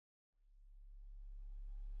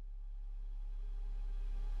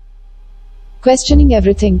Questioning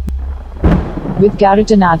Everything with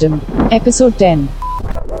Garrett and Adam, episode 10.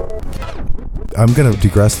 I'm going to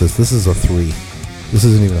digress this. This is a 3. This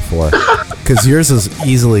isn't even a 4. Because yours is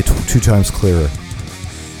easily 2 times clearer.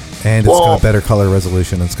 And it's got better color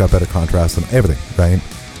resolution, and it's got better contrast and everything, right?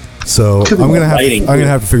 So I'm gonna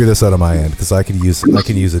have to figure this out on my end, because I could use a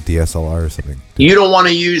DSLR or something. You don't want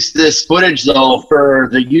to use this footage though for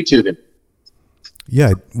the YouTube.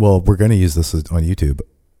 Yeah, well, we're gonna use this on YouTube,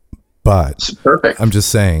 but it's perfect. I'm just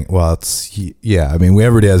saying. Well, I mean,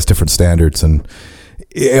 everybody has different standards, and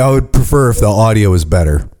I would prefer if the audio is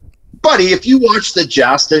better. Buddy, if you watch the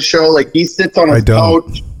Jasta show, like he sits on his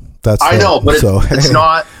couch. I know, but it's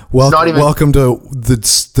not. Welcome to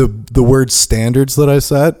the word standards that I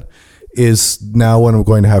set is now what I'm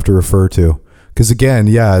going to have to refer to. Because again,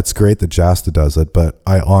 yeah, it's great that Jasta does it, but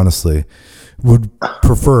I honestly would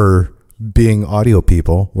prefer being audio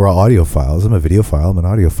people. We're all audiophiles. I'm a videophile. I'm an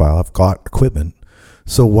audiophile. I've got equipment.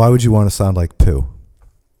 So why would you want to sound like poo?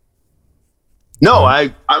 No,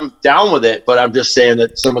 I'm down with it, but I'm just saying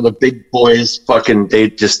that some of the big boys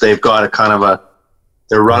they've got a kind of a.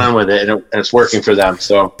 They're running with it, and it's working for them.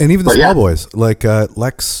 So, and even the small boys, like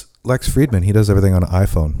Lex Friedman, he does everything on an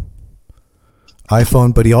iPhone,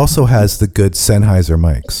 but he also has the good Sennheiser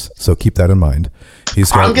mics. So keep that in mind.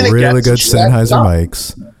 He's got really good Sennheiser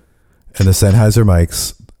mics, and the Sennheiser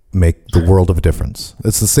mics make the world of a difference.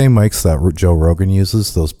 It's the same mics that Joe Rogan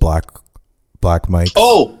uses, those black mics.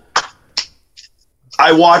 Oh,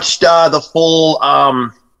 I watched the full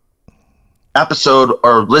episode,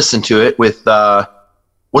 or listened to it with.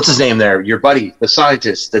 What's his name there? Your buddy, the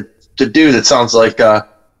scientist, the dude that sounds like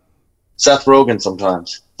Seth Rogen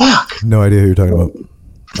sometimes. Fuck. No idea who you're talking about.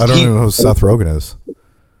 I don't even know who Seth Rogen is.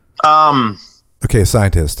 Okay,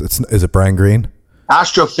 scientist. Is it Brian Greene?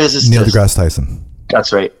 Astrophysicist. Neil deGrasse Tyson.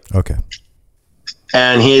 That's right. Okay.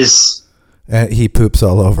 And he poops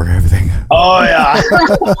all over everything. Oh yeah.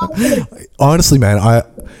 Honestly, man, I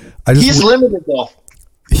just he's limited though.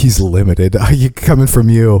 He's limited. Coming from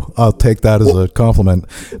you, I'll take that as a compliment.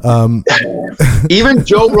 Even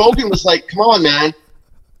Joe Rogan was like, "Come on, man."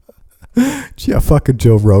 Yeah, fucking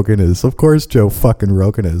Joe Rogan is. Of course, Joe fucking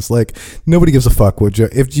Rogan is. Like, nobody gives a fuck what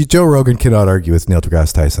if Joe Rogan cannot argue with Neil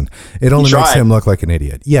deGrasse Tyson. It only makes him look like an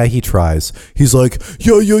idiot. Yeah, he tries. He's like,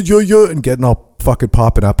 yo, and getting all fucking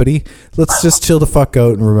popping uppity. Let's just chill the fuck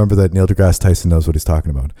out and remember that Neil deGrasse Tyson knows what he's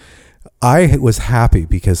talking about. I was happy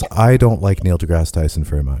because I don't like Neil deGrasse Tyson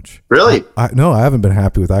very much. Really? No, I haven't been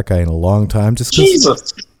happy with that guy in a long time. Just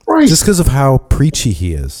because of how preachy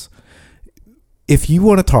he is. If you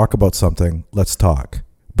want to talk about something, let's talk.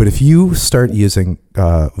 But if you start using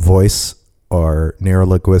voice or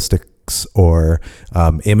neurolinguistics or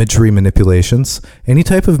imagery manipulations, any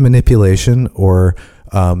type of manipulation, or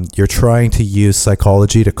you're trying to use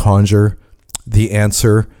psychology to conjure the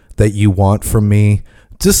answer that you want from me,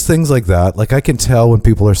 just things like that. Like, I can tell when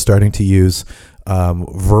people are starting to use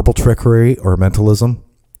verbal trickery or mentalism,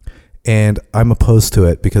 and I'm opposed to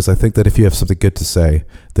it because I think that if you have something good to say,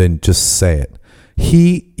 then just say it.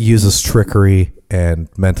 He uses trickery and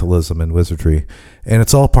mentalism and wizardry, and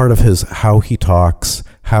it's all part of how he talks,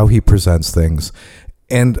 how he presents things,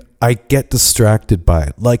 and I get distracted by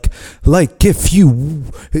it. Like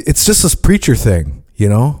it's just this preacher thing, you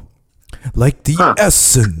know? Like the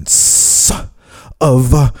essence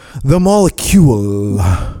of the molecule,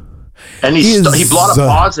 and he brought a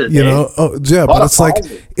pauses, you know. Oh yeah, but it's like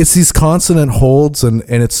it's these consonant holds, and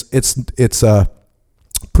it's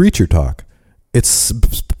preacher talk. It's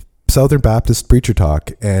Southern Baptist preacher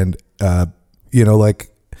talk, and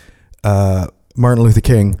like Martin Luther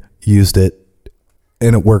King used it,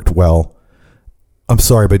 and it worked well. I'm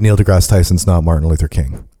sorry, but Neil deGrasse Tyson's not Martin Luther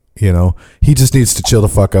King. You know, he just needs to chill the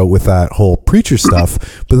fuck out with that whole preacher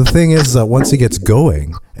stuff. But the thing is that once he gets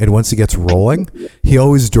going and once he gets rolling, he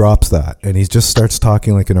always drops that and he just starts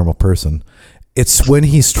talking like a normal person. It's when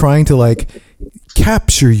he's trying to like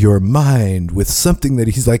capture your mind with something that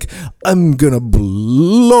he's like, I'm gonna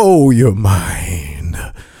blow your mind.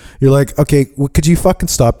 You're like, okay, well, could you fucking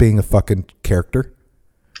stop being a fucking character?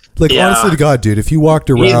 Like, honestly to God, dude, if you walked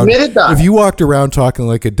around talking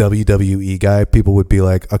like a WWE guy, people would be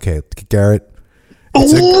like, okay, Garrett,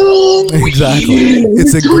 exactly.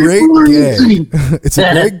 It's a great gag. It's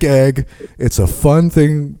a great gag. It's a fun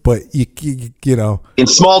thing, but you know, in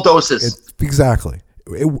small doses. Exactly.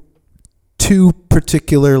 To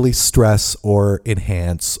particularly stress or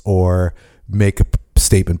enhance or make a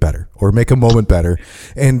statement better or make a moment better.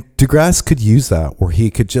 And deGrasse could use that where he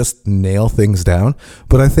could just nail things down.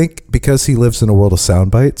 But I think because he lives in a world of sound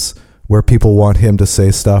bites where people want him to say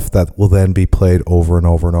stuff that will then be played over and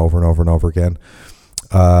over and over and over and over again,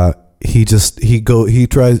 he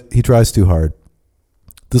tries too hard.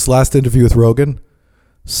 This last interview with Rogan,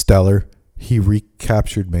 stellar. He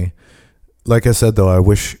recaptured me. Like I said, though, I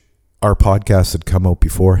wish our podcast had come out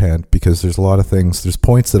beforehand, because there's a lot of things, there's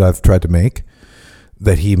points that I've tried to make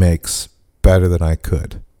that he makes better than I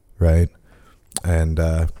could, right? And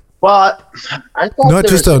well, I thought not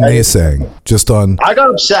just on naysaying, just on. I got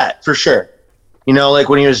upset for sure. You know, like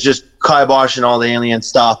when he was just kiboshing all the alien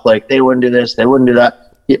stuff, like they wouldn't do this, they wouldn't do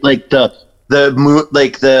that. Like the moon,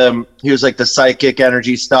 he was like the psychic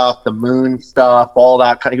energy stuff, the moon stuff, all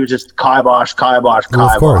that kind. He was just kibosh. Well,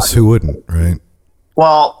 of course, who wouldn't, right?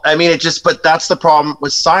 Well, I mean, but that's the problem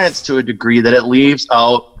with science to a degree, that it leaves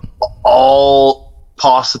out all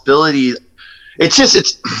possibility.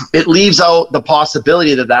 It leaves out the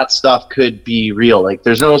possibility that stuff could be real. Like,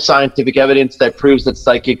 there's no scientific evidence that proves that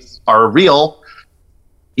psychics are real.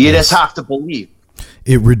 You just have to believe.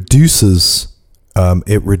 It reduces.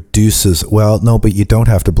 Well, no, but you don't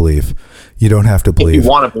have to believe. You don't have to believe. If you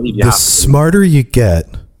want to believe, the smarter you get,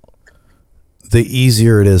 the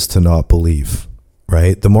easier it is to not believe.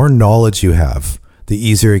 Right? The more knowledge you have, the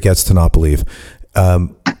easier it gets to not believe.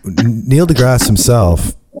 Neil deGrasse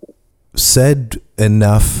himself said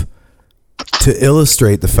enough to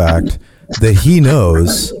illustrate the fact that he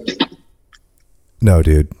knows. No,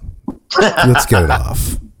 dude. Let's get it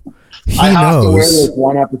off. He I have knows. to wear this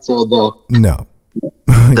one episode though. No.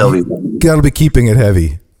 That'll be keeping it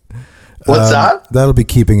heavy. What's that? That'll be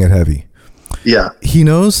keeping it heavy. Yeah. He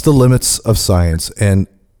knows the limits of science, and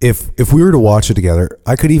if we were to watch it together,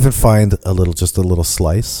 I could even find a little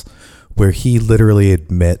slice where he literally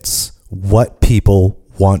admits what people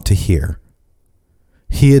want to hear.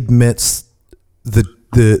 He admits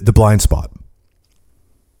the blind spot.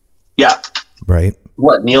 Yeah. Right?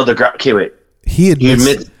 What, Neil deGrasse? Okay, wait. He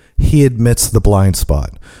admits the blind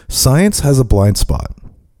spot. Science has a blind spot.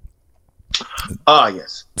 Ah,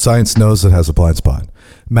 yes. Science knows it has a blind spot.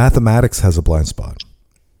 Mathematics has a blind spot.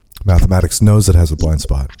 Mathematics knows it has a blind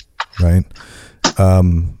spot, right?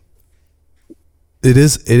 It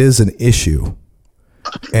is an issue,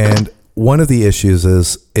 and one of the issues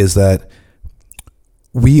is that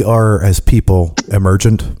we are, as people,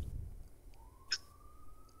 emergent,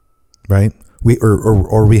 right? We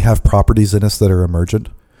we have properties in us that are emergent,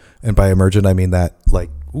 and by emergent I mean that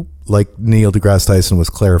like Neil deGrasse Tyson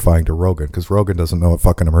was clarifying to Rogan, because Rogan doesn't know what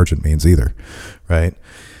fucking emergent means either, right?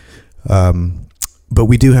 But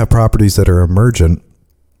we do have properties that are emergent,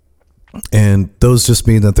 and those just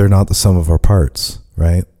mean that they're not the sum of our parts,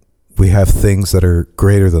 right? We have things that are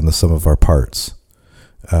greater than the sum of our parts.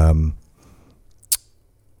 Well,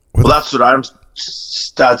 that's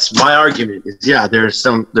my argument is, yeah, there are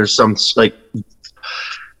some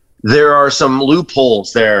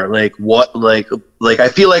loopholes there. Like I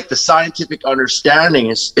feel like the scientific understanding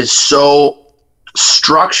is so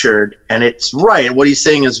structured, and it's right. And what he's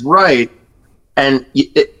saying is right. And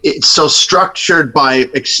it's so structured by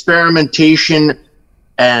experimentation,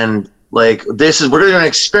 and like we're going to do an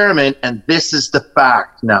experiment, and this is the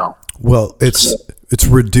fact now. Well, it's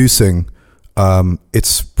reducing,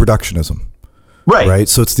 it's reductionism, right?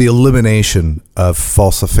 So it's the elimination of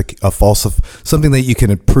something that you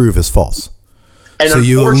can prove is false. And so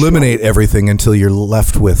you eliminate everything until you're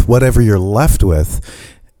left with whatever you're left with.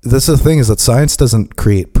 This is the thing, is that science doesn't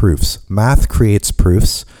create proofs. Math creates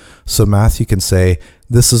proofs. So math, you can say,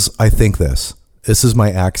 I think this is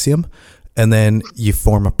my axiom, and then you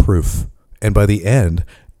form a proof. And by the end,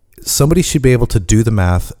 somebody should be able to do the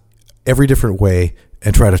math every different way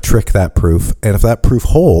and try to trick that proof. And if that proof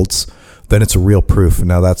holds, then it's a real proof. And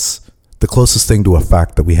now that's the closest thing to a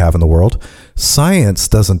fact that we have in the world. Science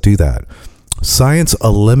doesn't do that. Science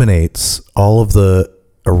eliminates all of the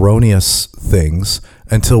erroneous things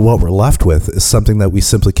until what we're left with is something that we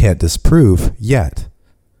simply can't disprove yet.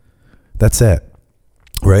 That's it,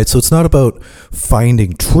 right? So it's not about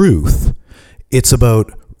finding truth. It's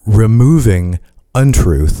about removing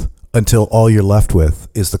untruth until all you're left with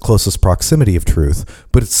is the closest proximity of truth.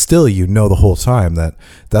 But it's still, the whole time that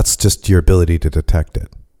that's just your ability to detect it,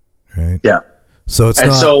 right? Yeah. So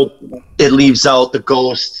so it leaves out the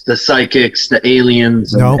ghosts, the psychics, the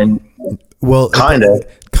aliens. Well, kind of.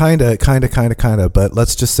 But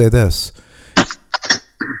let's just say this: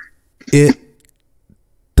 it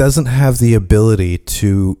doesn't have the ability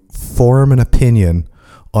to form an opinion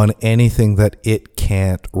on anything that it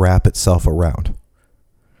can't wrap itself around.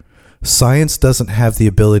 Science doesn't have the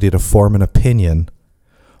ability to form an opinion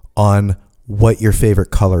on what your favorite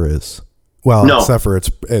color is. Well, no. Except for it's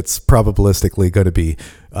probabilistically going to be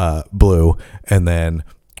blue, and then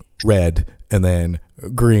red, and then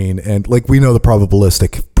green, and like we know the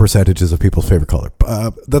probabilistic percentages of people's favorite color.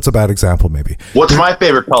 That's a bad example, maybe. What's my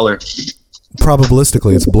favorite color?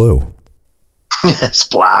 Probabilistically, it's blue. It's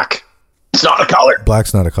black. It's not a color.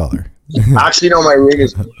 Black's not a color. Actually, no, my ring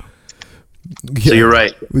is blue. So you're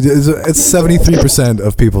right. It's 73%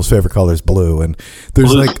 of people's favorite color is blue, and there's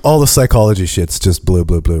Blue. like all the psychology shit's just blue,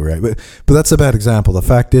 right? But that's a bad example. The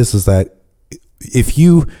fact is that if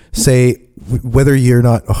you say whether you're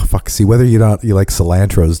not, whether you like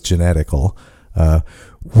cilantro's genetical,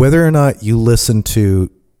 whether or not you listen to,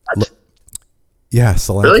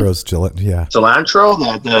 cilantro's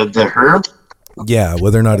cilantro, the herb. Yeah,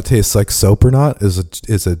 whether or not it tastes like soap or not is an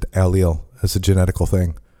allele, is a genetical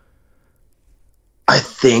thing. I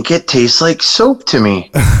think it tastes like soap to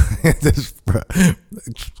me.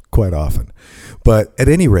 Quite often. But at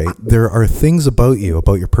any rate, there are things about you,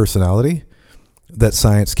 about your personality, that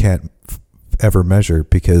science can't ever measure,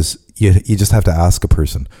 because you just have to ask a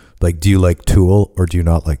person, like, do you like Tool or do you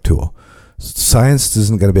not like Tool? Science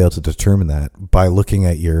isn't going to be able to determine that by looking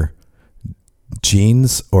at your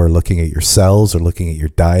genes or looking at your cells or looking at your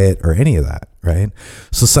diet or any of that, right?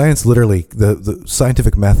 So science, literally, the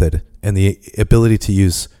scientific method and the ability to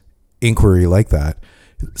use inquiry like that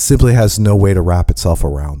simply has no way to wrap itself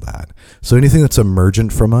around that. So anything that's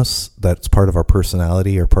emergent from us, that's part of our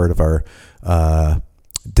personality or part of our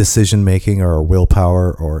decision making or our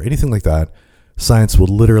willpower or anything like that, science will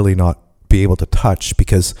literally not be able to touch,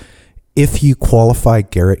 because if you qualify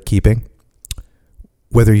Garrett keeping,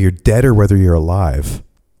 whether you're dead or whether you're alive,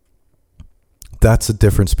 that's the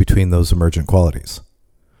difference between those emergent qualities.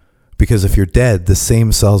 Because if you're dead, the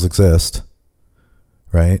same cells exist,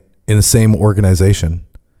 right, in the same organization,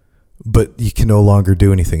 but you can no longer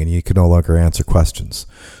do anything and you can no longer answer questions.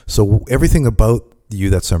 So everything about you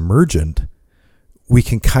that's emergent, we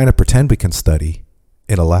can kind of pretend we can study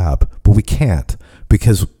in a lab, but we can't,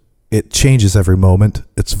 because it changes every moment.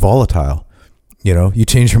 It's volatile. You know, you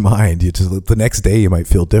change your mind. The next day you might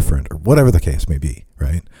feel different, or whatever the case may be,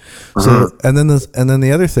 right? So, and then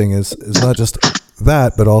the other thing is not just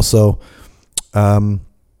that, but also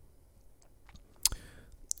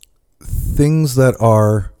things that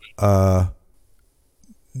are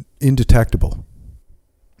indetectable,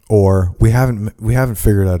 or we haven't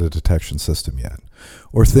figured out a detection system yet,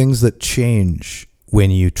 or things that change when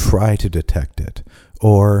you try to detect it,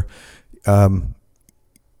 or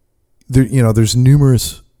there's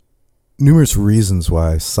numerous reasons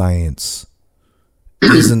why science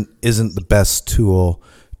isn't the best tool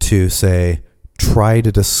to, say, try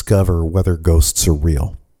to discover whether ghosts are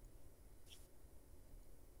real.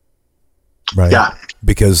 Right? Yeah.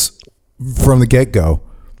 Because from the get-go,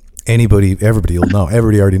 everybody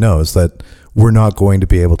already knows that we're not going to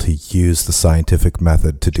be able to use the scientific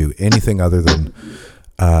method to do anything other than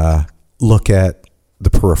look at the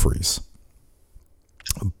peripheries.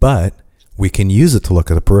 But we can use it to look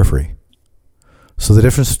at the periphery. So the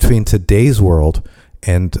difference between today's world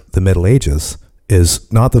and the Middle Ages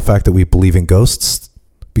is not the fact that we believe in ghosts,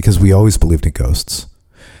 because we always believed in ghosts.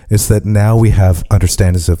 It's that now we have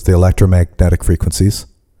understandings of the electromagnetic frequencies.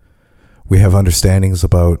 We have understandings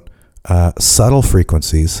about subtle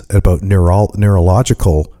frequencies, about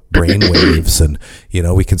neurological brain waves, and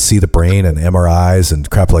we can see the brain and MRIs and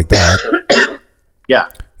crap like that. Yeah.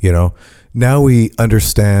 Now we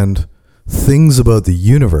understand things about the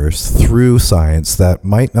universe through science that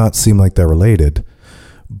might not seem like they're related,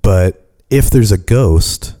 but if there's a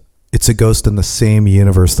ghost, it's a ghost in the same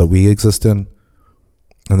universe that we exist in,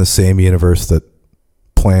 and the same universe that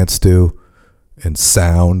plants do, and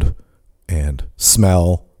sound and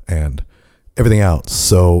smell and everything else.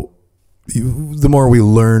 So the more we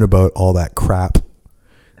learn about all that crap,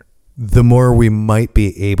 the more we might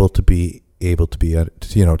be able to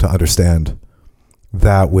understand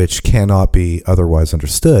that which cannot be otherwise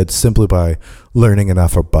understood simply by learning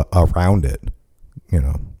enough around it.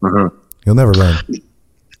 You'll never learn.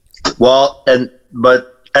 Well,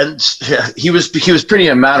 he was pretty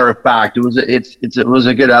a matter of fact. It was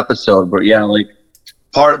a good episode, but yeah,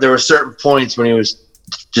 there were certain points when he was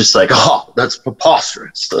just like, oh, that's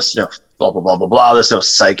preposterous. There's blah blah blah blah blah. There's no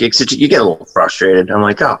psychics. You get a little frustrated. I'm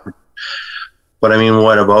like, oh. But I mean,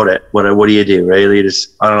 what about it? What do you do, right? You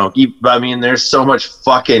just, I don't know. There's so much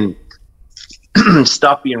fucking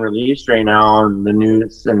stuff being released right now on the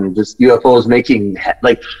news, and just UFOs making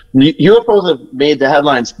UFOs have made the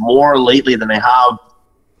headlines more lately than they have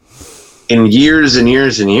in years and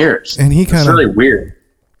years and years. And it's really weird.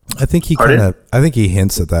 I think he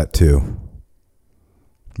hints at that too.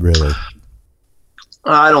 Really.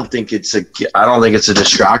 I don't think it's a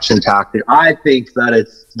distraction tactic. I think that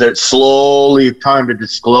it's slowly time to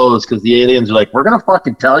disclose, because the aliens are like, we're gonna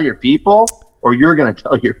fucking tell your people, or you're gonna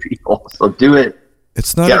tell your people. So do it.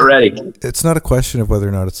 It's not. Get ready. It's not a question of whether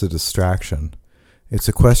or not it's a distraction. It's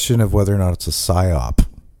a question of whether or not it's a psyop.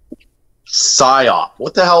 PSYOP.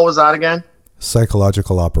 What the hell was that again?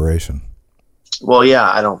 Psychological operation. Well, yeah,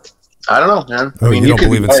 I don't know, man. Oh, you don't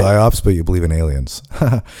believe in psyops, but you believe in aliens.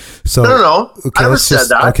 So No. Okay, I never said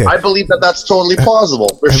that. Okay. I believe that that's totally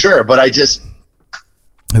plausible for sure. But have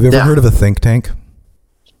you ever heard of a think tank?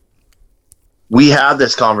 We had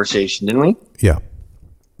this conversation, didn't we? Yeah.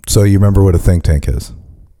 So you remember what a think tank is?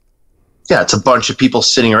 Yeah, it's a bunch of people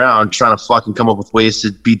sitting around trying to fucking come up with ways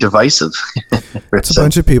to be divisive. It's a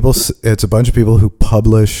bunch of people. It's a bunch of people who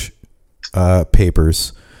publish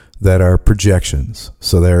papers that are projections.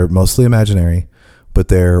 So they're mostly imaginary, but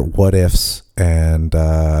they're what ifs and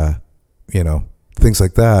things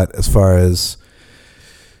like that. As far as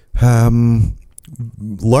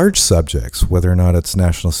large subjects, whether or not it's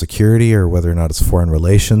national security, or whether or not it's foreign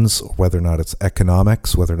relations, or whether or not it's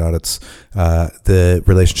economics, whether or not it's the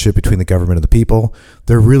relationship between the government and the people,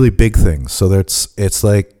 they're really big things. So it's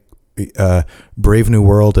like Brave New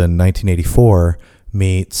World in 1984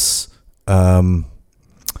 meets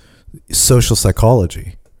social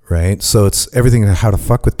psychology, right? So it's everything how to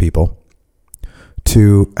fuck with people,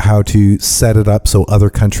 to how to set it up so other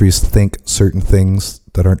countries think certain things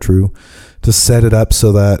that aren't true, to set it up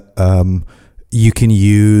so that you can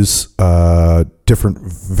use different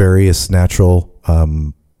various natural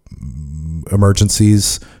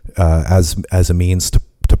emergencies as a means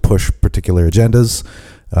to push particular agendas.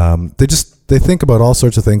 They think about all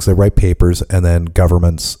sorts of things. They write papers, and then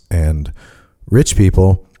governments and rich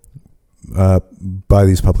people buy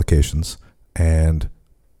these publications, and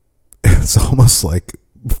it's almost like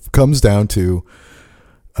comes down to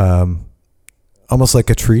almost like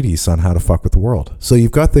a treatise on how to fuck with the world. So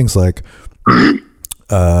you've got things like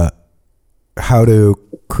how to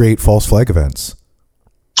create false flag events.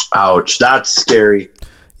 Ouch, that's scary.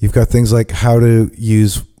 You've got things like how to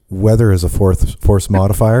use weather as a force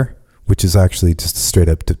modifier, which is actually just a straight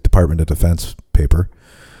up Department of Defense paper.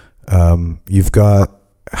 You've got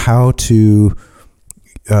how to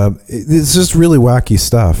it's just really wacky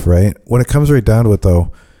stuff, right? When it comes right down to it,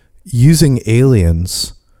 though, using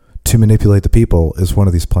aliens to manipulate the people is one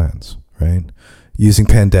of these plans, right? Using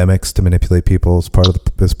pandemics to manipulate people is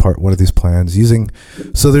one of these plans.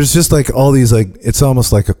 So there's just like all these, like, it's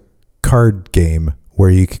almost like a card game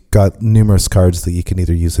where you got numerous cards that you can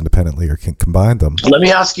either use independently or can combine them. Let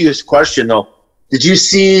me ask you this question though. Did you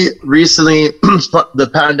see recently the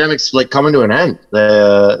pandemic's like coming to an end?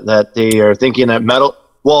 That they are thinking that metal.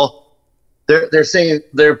 Well, they're saying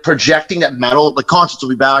they're projecting that the concerts will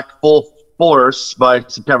be back full force by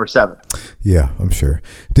September 7th. Yeah, I'm sure,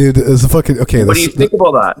 dude. It's a fucking okay. What do you think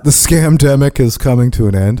about that? The scamdemic is coming to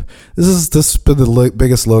an end. This has been the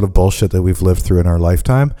biggest load of bullshit that we've lived through in our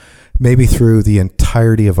lifetime. Maybe through the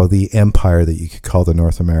entirety of the empire that you could call the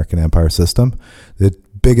North American Empire system. The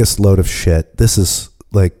biggest load of shit. This is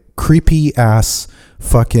like creepy ass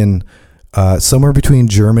fucking somewhere between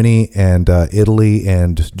Germany and Italy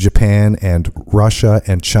and Japan and Russia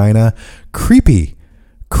and China. Creepy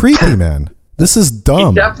man. This is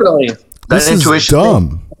dumb. Definitely. This is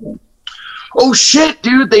dumb. Oh shit,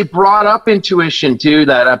 dude! They brought up intuition too,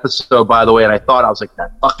 that episode, by the way, and I was like,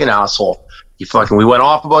 that fucking asshole. We went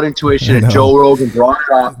off about intuition, and Joe Rogan brought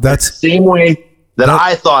it up. That's the same way that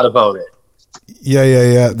I thought about it.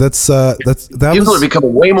 Yeah. That People are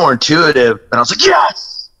becoming way more intuitive, and I was like,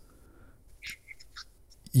 yes.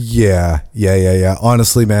 Yeah.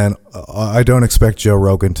 Honestly, man, I don't expect Joe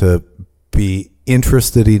Rogan to be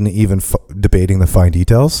interested in even debating the fine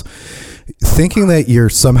details. Thinking that you're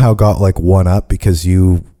somehow got like one up because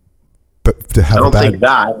you to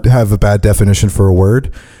have a bad definition for a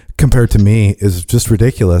word compared to me is just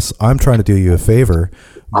ridiculous. I'm trying to do you a favor.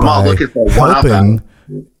 I'm not looking for one up. Helping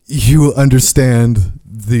you understand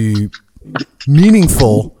the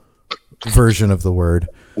meaningful version of the word.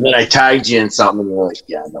 And then I tagged you in something, and you're like,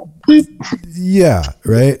 yeah, no. Yeah,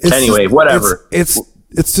 right. Anyway, whatever.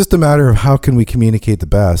 It's just a matter of how can we communicate the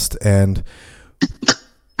best. And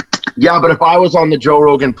yeah, but if I was on the Joe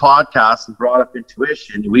Rogan podcast and brought up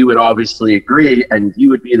intuition, we would obviously agree, and you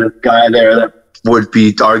would be the guy there that would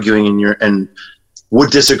be arguing and would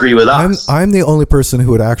disagree with us. I'm the only person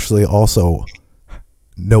who would actually also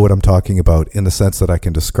know what I'm talking about in the sense that I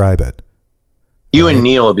can describe it. You and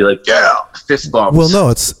Neil would be like, yeah, fist bumps. Well, no,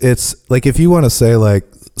 it's like if you want to say like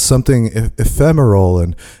something ephemeral,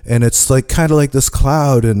 and it's like kind of like this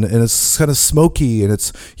cloud, and it's kind of smoky, and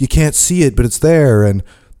it's, you can't see it, but it's there, and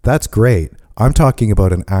that's great. I'm talking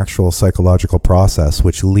about an actual psychological process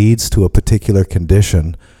which leads to a particular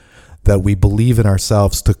condition that we believe in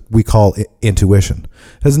ourselves, we call intuition.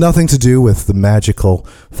 It has nothing to do with the magical,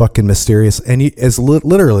 fucking mysterious, and as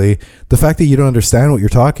literally the fact that you don't understand what you're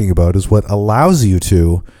talking about is what allows you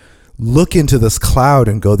to look into this cloud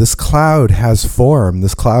and go, this cloud has form,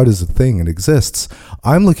 this cloud is a thing, it exists.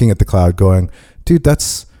 I'm looking at the cloud going, dude,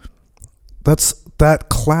 that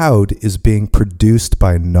cloud is being produced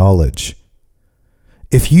by knowledge.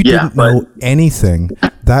 If you didn't know anything,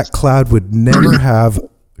 that cloud would never have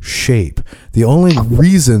shape. The only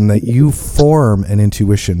reason that you form an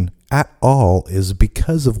intuition at all is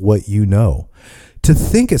because of what you know. To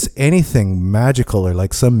think it's anything magical or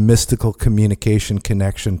like some mystical communication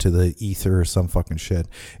connection to the ether or some fucking shit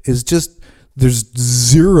is just, there's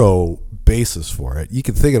zero basis for it. You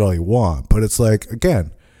can think it all you want, but it's like,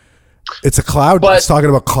 again, it's a cloud. It's talking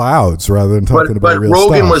about clouds rather than talking about real stuff.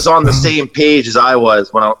 But Rogan was on the same page as I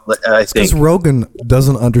was when I think. Because Rogan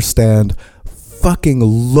doesn't understand fucking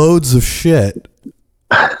loads of shit.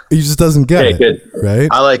 He just doesn't get it. Good. Right?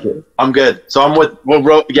 I like it. I'm good. So I'm with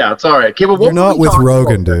Rogan. Yeah, it's all right. Okay, you're not with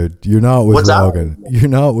Rogan, dude. You're not with Rogan. You're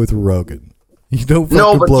not with Rogan. You don't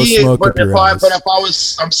fucking blow smoke up your ass. But if I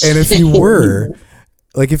was, and if you were,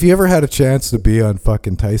 like, if you ever had a chance to be on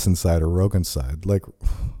fucking Tyson's side or Rogan's side, like,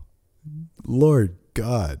 Lord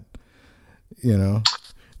God, you know.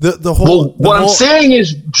 The whole. I'm saying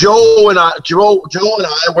is Joe and I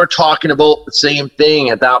were talking about the same thing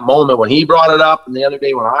at that moment when he brought it up, and the other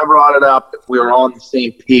day when I brought it up. We were on the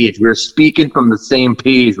same page. We were speaking from the same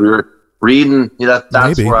page. We were reading. That's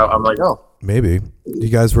maybe. Where I'm like, oh, maybe you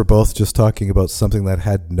guys were both just talking about something that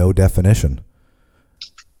had no definition.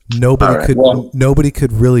 Nobody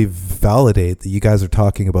could really validate that you guys are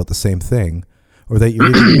talking about the same thing, or that you're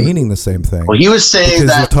even meaning the same thing. Well, he was saying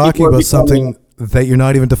that you're talking about something that you're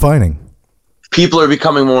not even defining. People are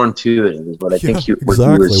becoming more intuitive, is what I think.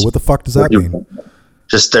 Exactly. What the fuck does that mean?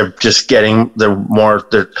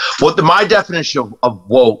 My definition of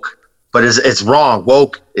woke, but it's wrong.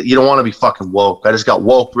 Woke, you don't want to be fucking woke. I just got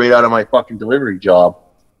woke right out of my fucking delivery job.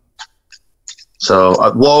 So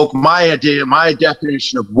woke, my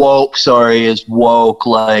definition of woke, is woke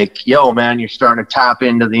like, yo, man, you're starting to tap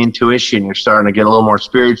into the intuition. You're starting to get a little more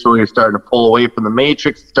spiritual. You're starting to pull away from the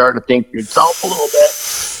matrix. Starting to think for yourself a little bit.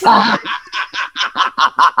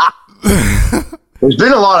 There's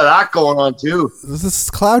been a lot of that going on too. This is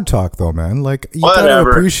cloud talk though, man. Like, you gotta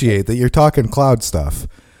appreciate that you're talking cloud stuff.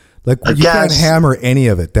 Like, you can't hammer any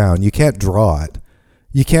of it down. You can't draw it.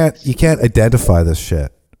 You can't identify this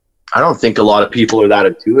shit. I don't think a lot of people are that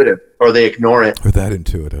intuitive, or they ignore it. Or that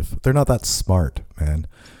intuitive. They're not that smart, man.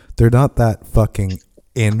 They're not that fucking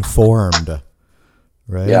informed,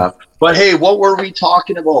 right? Yeah. But hey, what were we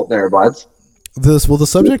talking about there, buds? The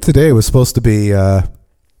subject today was supposed to be the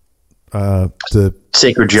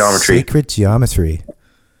sacred geometry. Sacred geometry.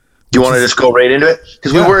 Do you want to just go right into it?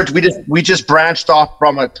 Because we just branched off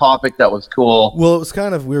from a topic that was cool. Well, it was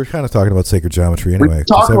we were kind of talking about sacred geometry anyway. We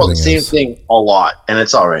talk about the same thing a lot, and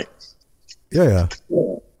it's all right. Yeah.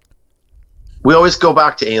 We always go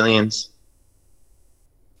back to aliens.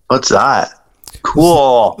 What's that?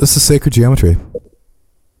 Cool. This is sacred geometry.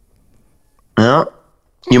 Yeah.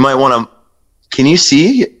 You might want to. Can you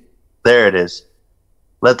see? There it is.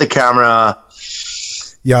 Let the camera.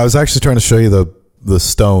 Yeah, I was actually trying to show you the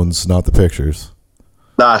stones, not the pictures.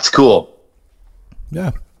 That's cool.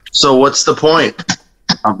 Yeah. So what's the point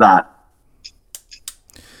of that?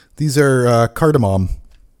 These are cardamom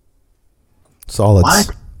solids.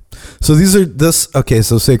 What? So these are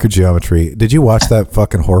so sacred geometry. Did you watch that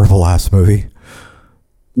fucking horrible ass movie?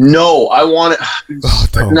 No, I want it.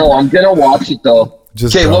 No, I'm going to watch it though.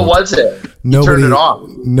 Okay, what was it? You turned it off.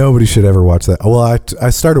 Nobody should ever watch that. Well, I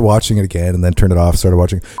started watching it again and then turned it off, started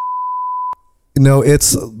watching. No,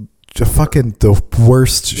 it's fucking the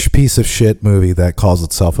worst piece of shit movie that calls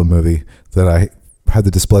itself a movie that I had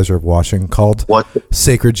the displeasure of watching, called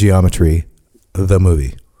Sacred Geometry, the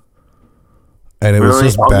movie. And it was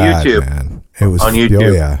just bad, YouTube. Man. It was on YouTube.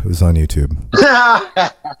 Oh yeah, it was on YouTube.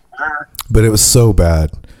 But it was so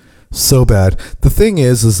bad. So bad. The thing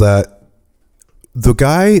is that the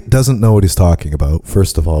guy doesn't know what he's talking about,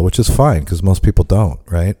 first of all, which is fine because most people don't,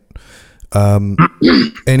 right? And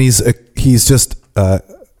he's just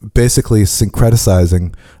basically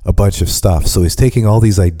syncretizing a bunch of stuff. So he's taking all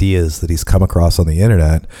these ideas that he's come across on the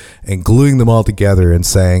internet and gluing them all together and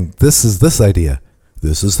saying, this is this idea.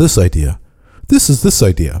 This is this idea. this is this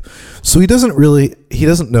idea. So he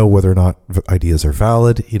doesn't know whether or not ideas are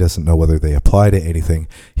valid. He doesn't know whether they apply to anything.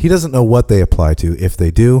 He doesn't know what they apply to, if they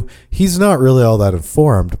do. He's not really all that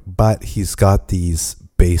informed, but he's got these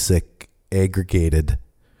basic aggregated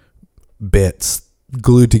bits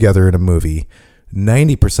glued together in a movie,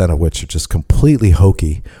 90% of which are just completely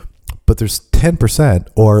hokey. But there's 10%,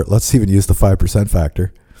 or let's even use the 5%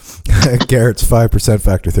 factor. Garrett's 5%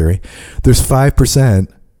 factor theory. There's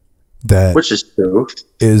 5% that, which is true,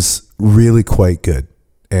 is really quite good.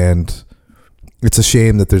 And it's a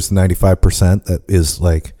shame that there's 95% that is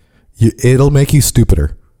like, it'll make you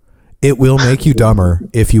stupider. It will make you dumber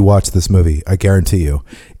if you watch this movie. I guarantee you.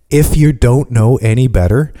 If you don't know any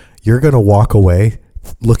better, you're going to walk away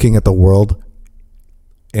looking at the world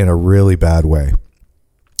in a really bad way.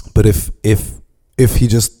 But if he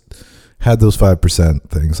just had those 5%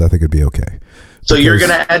 things, I think it'd be okay. So you're going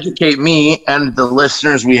to educate me and the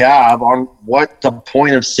listeners we have on what the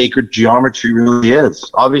point of sacred geometry really is.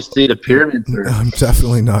 Obviously, the pyramids are... I'm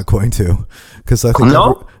definitely not going to, because I think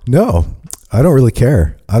no, I don't really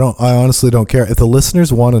care. I honestly don't care. If the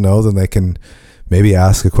listeners want to know, then they can maybe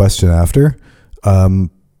ask a question after.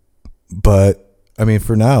 But I mean,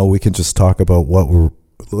 for now, we can just talk about what we're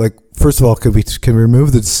like. First of all, can we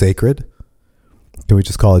remove the sacred? Can we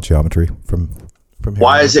just call it geometry from here?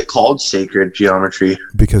 Why is it called sacred geometry?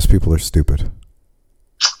 Because people are stupid.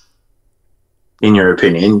 In your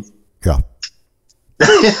opinion? Yeah.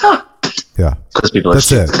 Yeah. Because people are That's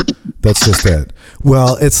stupid. it. That's just it.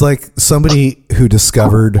 Well, it's like somebody who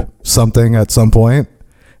discovered something at some point,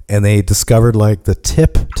 and they discovered like the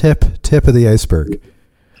tip of the iceberg.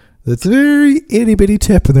 It's a very itty bitty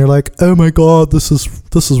tip, and they're like, "Oh my god, this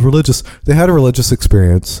is religious." They had a religious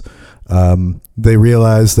experience. They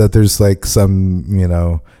realized that there's like some,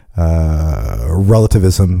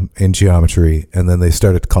 relativism in geometry, and then they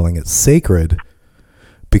started calling it sacred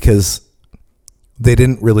because they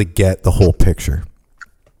didn't really get the whole picture,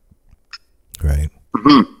 right?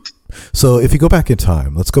 Mm-hmm. So if you go back in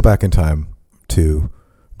time, let's go back in time to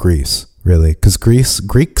Greece, really, because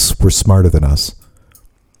Greeks were smarter than us.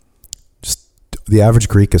 Just the average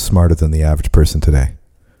Greek is smarter than the average person today,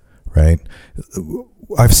 right?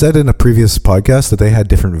 I've said in a previous podcast that they had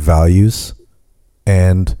different values,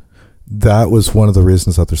 and that was one of the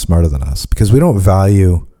reasons that they're smarter than us, because we don't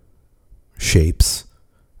value shapes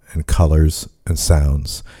and colors and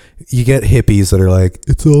sounds. You get hippies that are like,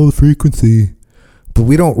 it's all the frequency, but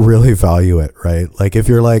we don't really value it, right? Like if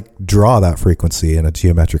you're like, draw that frequency in a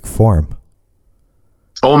geometric form.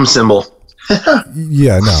 Ohm symbol.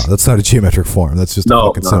 Yeah, no, that's not a geometric form. That's just a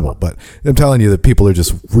fucking symbol. But I'm telling you that people are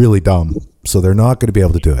just really dumb, so they're not going to be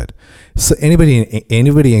able to do it. So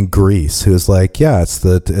anybody in Greece who's like, yeah, it's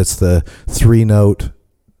the three note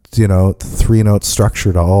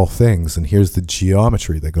structure to all things, and here's the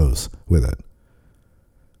geometry that goes with it.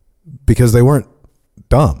 Because they weren't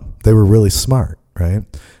dumb, they were really smart, right?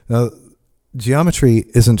 Now, geometry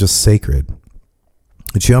isn't just sacred.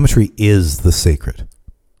 Geometry is the sacred.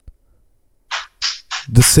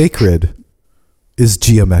 The sacred is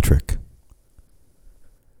geometric.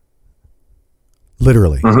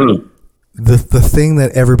 Literally. Mm-hmm. The thing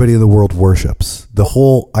that everybody in the world worships, the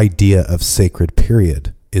whole idea of sacred,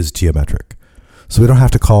 period, is geometric. So we don't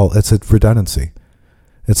have to call, it's a redundancy.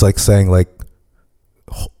 It's like saying like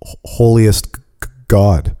holiest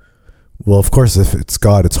God. Well, of course, if it's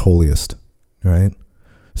God, it's holiest, right?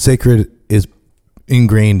 Sacred is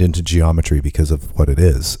ingrained into geometry because of what it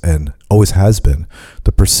is and always has been.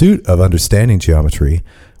 The pursuit of understanding geometry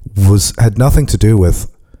had nothing to do with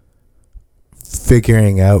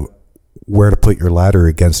figuring out where to put your ladder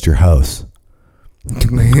against your house,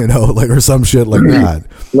 or some shit like that.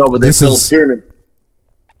 No, but they built pyramids.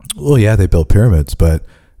 Well, yeah, they built pyramids, but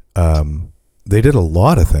they did a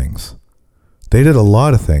lot of things.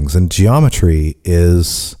 And geometry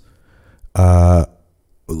is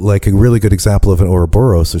like a really good example of an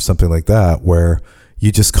Ouroboros or something like that, where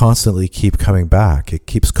you just constantly keep coming back. It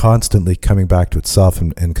keeps constantly coming back to itself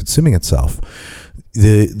and consuming itself.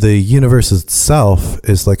 The universe itself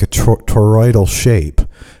is like a toroidal shape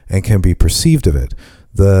and can be perceived of it.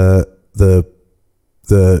 The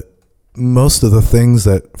most of the things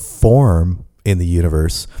that form in the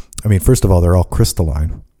universe, I mean, first of all, they're all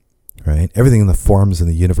crystalline, right? Everything that forms in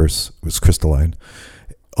the universe was crystalline.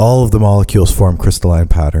 All of the molecules form crystalline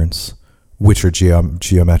patterns, which are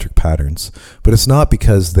geometric patterns. But it's not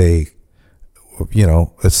because there's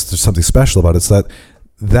something special about it. It's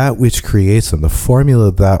that which creates them, the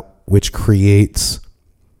formula that which creates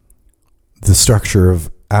the structure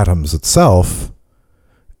of atoms itself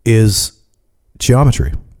is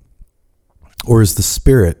geometry, or is the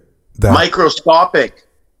spirit that microscopic.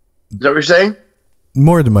 Is that what you're saying?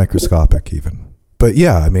 more than microscopic even. But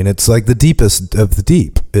yeah, I mean, it's like the deepest of the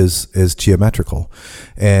deep is geometrical,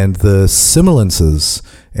 and the similances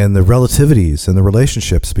and the relativities and the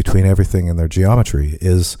relationships between everything and their geometry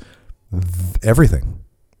is everything.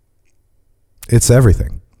 It's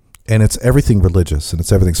everything, and it's everything religious, and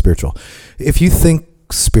it's everything spiritual. If you think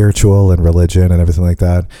spiritual and religion and everything like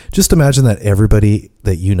that, just imagine that everybody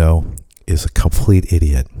that you know is a complete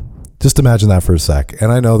idiot. Just imagine that for a sec.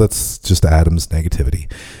 And I know that's just Adam's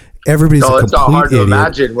negativity. Everybody's a complete idiot. It's not hard to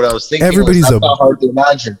imagine what I was thinking. Everybody's not hard to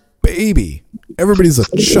imagine. Baby. Everybody's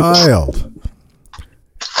a child.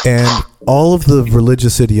 And all of the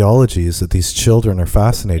religious ideologies that these children are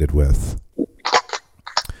fascinated with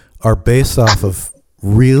are based off of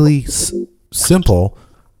really simple,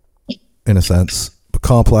 in a sense, but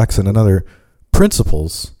complex in another,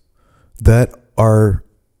 principles that are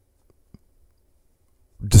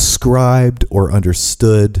described or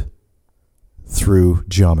understood through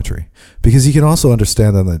geometry. Because you can also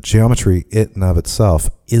understand then that geometry in and of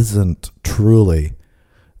itself isn't truly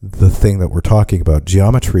the thing that we're talking about.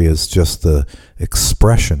 Geometry is just the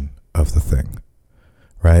expression of the thing,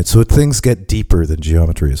 right? So things get deeper than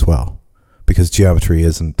geometry as well, because geometry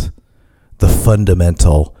isn't the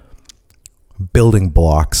fundamental building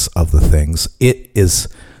blocks of the things. It is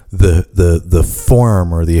the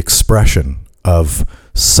form or the expression of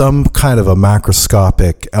some kind of a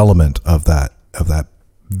macroscopic element of that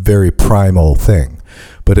very primal thing,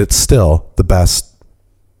 but it's still the best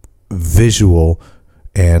visual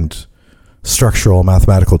and structural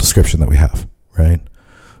mathematical description that we have, right?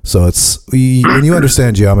 So when you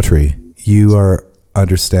understand geometry, you are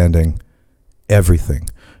understanding everything.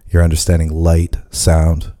 You're understanding light,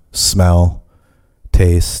 sound, smell,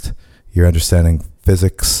 taste. You're understanding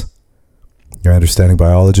physics. You're understanding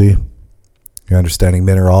biology. You're understanding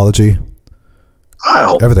mineralogy.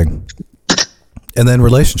 Everything. And then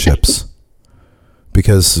relationships,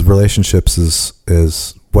 because relationships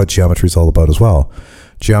is what geometry is all about as well.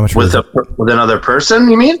 Geometry with another person,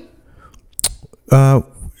 you mean?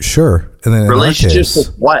 Sure. And then relationships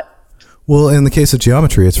with what? Well, in the case of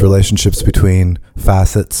geometry, it's relationships between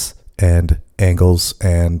facets and angles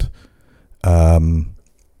and,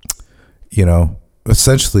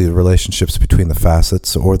 essentially the relationships between the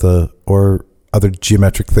facets or other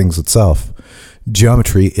geometric things itself.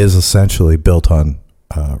 Geometry is essentially built on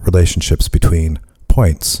relationships between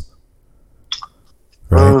points,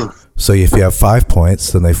 right? So if you have 5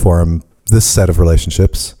 points, then they form this set of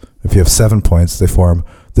relationships. If you have 7 points, they form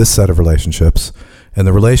this set of relationships. And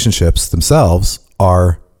the relationships themselves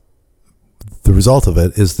are, the result of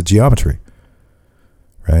it is the geometry,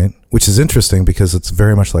 right? Which is interesting because it's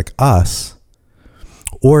very much like us.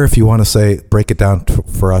 Or if you want to say, break it down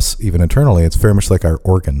for us even internally, it's very much like our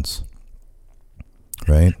organs,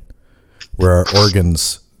 right? Where our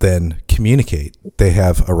organs then communicate. They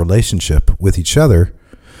have a relationship with each other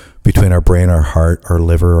between our brain, our heart, our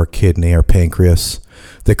liver, our kidney, our pancreas,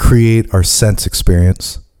 that create our sense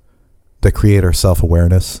experience, that create our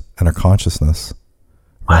self-awareness and our consciousness.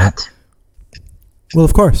 Right? What? Well,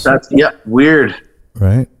 of course. That's weird.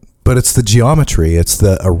 Right? But it's the geometry, it's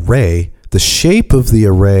the array, the shape of the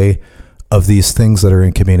array of these things that are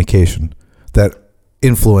in communication that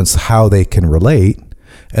influence how they can relate,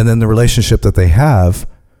 and then the relationship that they have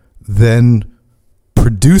then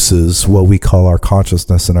produces what we call our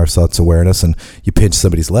consciousness and our self-awareness. And you pinch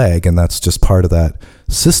somebody's leg, and that's just part of that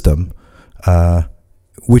system,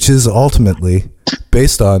 which is ultimately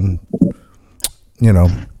based on,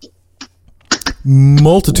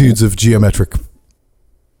 multitudes of geometric,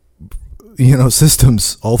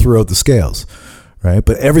 systems all throughout the scales, right?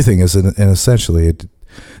 But everything is essentially,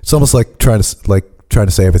 it's almost like trying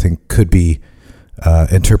to say everything could be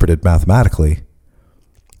interpreted mathematically.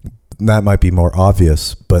 That might be more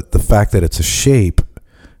obvious, but the fact that it's a shape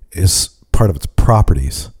is part of its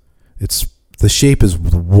properties. The shape is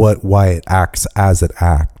why it acts as it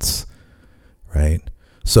acts, right?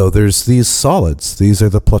 So there's these solids. These are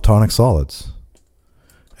the Platonic solids,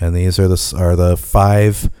 and these are the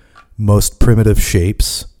 5 most primitive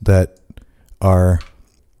shapes that are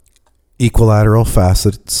equilateral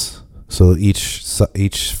facets. So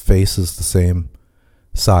each face is the same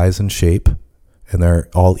size and shape, and they're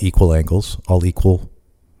all equal angles, all equal,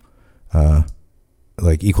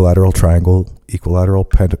 like equilateral triangle, equilateral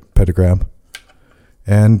pentagram,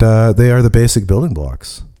 and they are the basic building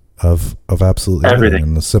blocks of absolutely everything,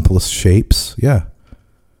 and the simplest shapes. Yeah.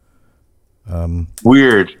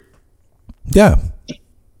 Weird. Yeah.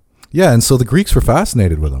 Yeah, and so the Greeks were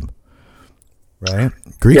fascinated with them, right?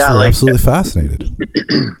 Greeks were absolutely fascinated.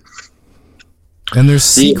 And there's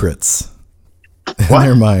secrets in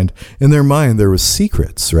their mind. In their mind, there was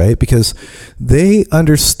secrets, right? Because they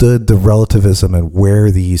understood the relativism and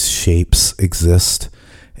where these shapes exist,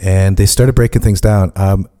 and they started breaking things down.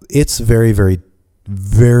 It's very, very,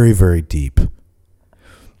 very, very deep.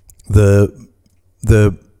 It's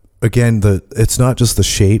not just the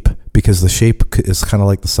shape, because the shape is kind of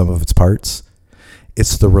like the sum of its parts.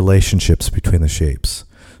 It's the relationships between the shapes.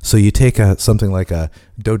 So you take something like a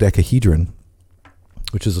dodecahedron,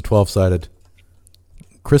 which is a 12-sided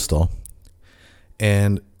crystal,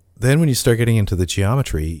 and then when you start getting into the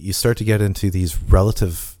geometry, you start to get into these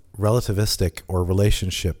relativistic or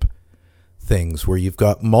relationship things where you've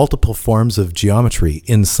got multiple forms of geometry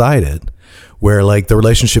inside it, where like the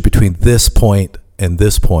relationship between this point and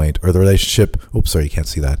this point, or the relationship, you can't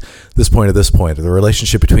see that, this point or this point, or the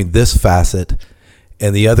relationship between this facet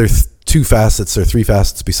and the other two facets or three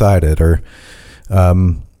facets beside it, or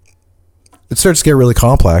it starts to get really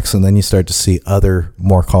complex, and then you start to see other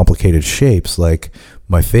more complicated shapes, like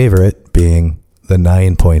my favorite being the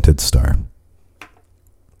 9-pointed star,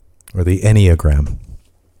 or the Enneagram.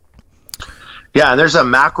 Yeah, and there's a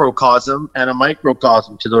macrocosm and a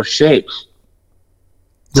microcosm to those shapes.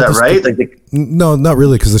 Is that right? No, not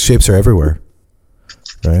really, because the shapes are everywhere,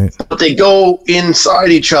 right? But they go inside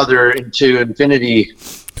each other into infinity.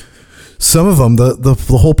 Some of them,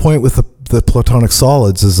 the whole point with the Platonic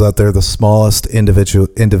solids is that they're the smallest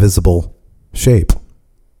indivisible shape,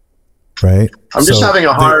 right? I'm just having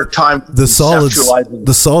a hard time the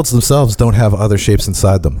solids themselves don't have other shapes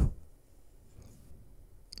inside them.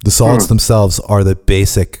 The solids themselves are the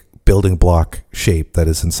basic building block shape that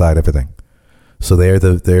is inside everything. So they're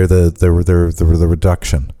the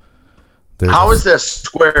reduction. How is this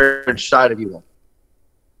square inside of you?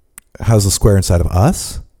 How's the square inside of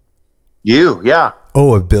us? You, yeah.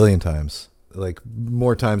 Oh, 1 billion times. Like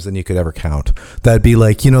more times than you could ever count. That'd be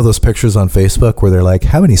like, those pictures on Facebook where they're like,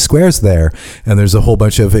 how many squares there? And there's a whole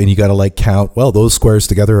bunch of, and you got to like count, well, those squares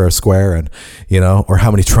together are a square, and, or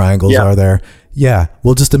how many triangles are there? Yeah.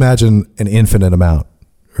 Well, just imagine an infinite amount,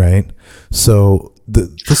 right? So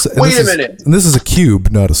wait a minute. And this is a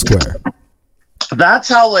cube, not a square. That's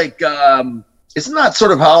how isn't that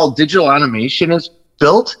sort of how digital animation is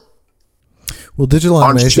built? Well, digital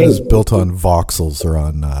animation is built on voxels or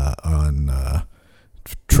on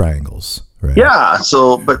triangles, right? Yeah.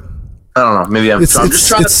 So, but I don't know. Maybe I'm just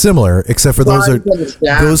trying. It's similar, except for those are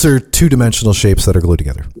 2-dimensional shapes that are glued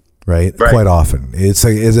together, right? Quite often, it's a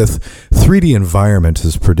 3D environment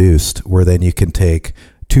is produced where then you can take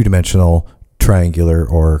 2-dimensional, triangular,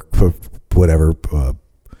 or whatever,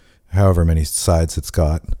 however many sides it's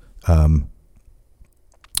got,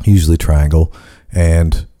 usually triangle,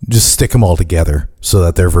 and just stick them all together so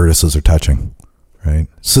that their vertices are touching, right?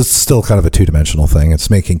 So it's still kind of a 2-dimensional thing. It's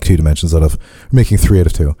making 3 out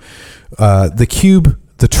of 2. The cube,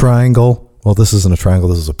 the triangle, well, this isn't a triangle,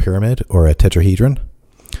 this is a pyramid or a tetrahedron.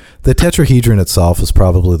 The tetrahedron itself is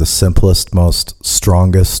probably the simplest, most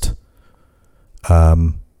strongest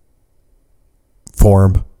form,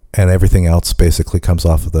 and everything else basically comes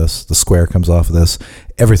off of this. The square comes off of this.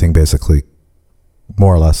 Everything basically,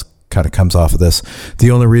 more or less, kind of comes off of this.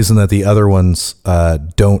 The only reason that the other ones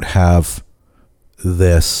don't have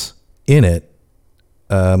this in it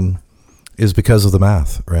is because of the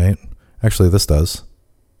math, right? Actually, this does.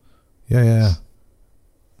 Yeah.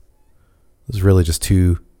 This is really just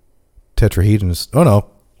 2 tetrahedrons. Oh,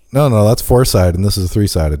 no, that's 4-sided, and this is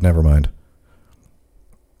 3-sided. Never mind.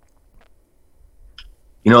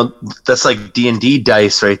 That's like D&D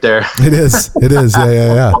dice right there. It is.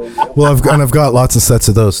 Yeah. Well, I've got lots of sets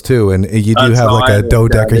of those too, and you do have like a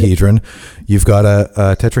dodecahedron. You've got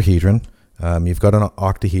a tetrahedron. You've got an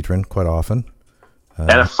octahedron quite often,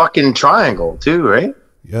 and a fucking triangle too, right?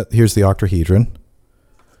 Yeah. Here's the octahedron,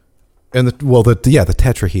 and the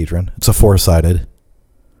tetrahedron. It's a 4-sided,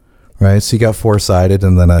 right? So you got 4-sided,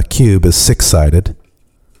 and then a cube is 6-sided.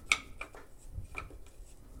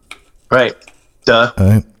 Right. Duh.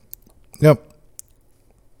 Right. Yep.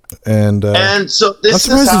 And so this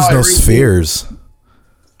is how there's no spheres.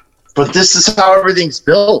 But this is how everything's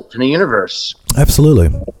built in the universe. Absolutely.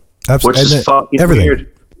 Which is fucking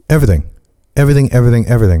weird. Everything. And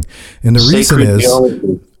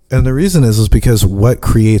the reason is because what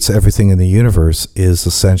creates everything in the universe is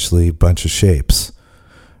essentially a bunch of shapes,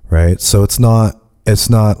 right? So it's not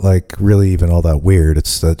like really even all that weird.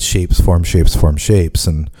 It's that shapes form shapes,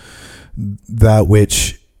 and that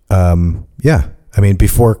which, before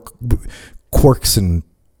quarks and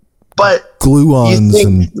gluons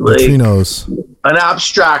and neutrinos. An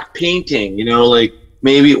abstract painting,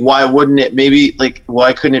 maybe why wouldn't it? Maybe like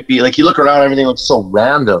why couldn't it be like you look around, everything looks so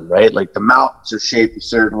random, right? Like the mountains are shaped a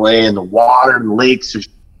certain way, and the water and the lakes are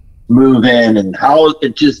moving, and how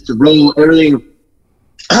it just the road, everything.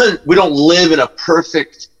 We don't live in a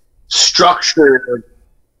perfect structured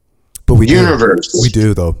universe. We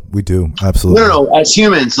do though. We do absolutely. No, as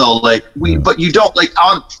humans though, like but you don't like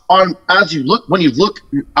on as you look when you look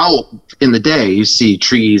out in the day, you see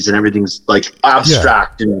trees and everything's like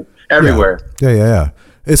abstract and everywhere. Yeah.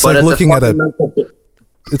 It's but like looking at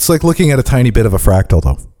it's like looking at a tiny bit of a fractal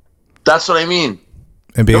though. That's what I mean.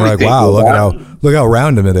 And being like, wow, look how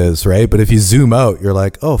random it is, right? But if you zoom out, you're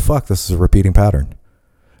like, oh fuck, this is a repeating pattern,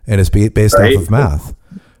 and it's based off of math.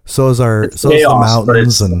 So is the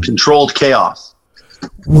mountains and controlled chaos.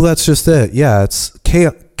 Well, that's just it. Yeah, it's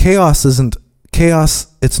chaos. Isn't chaos?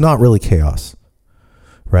 It's not really chaos,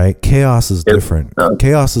 right? Chaos is different.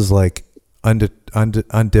 Chaos is like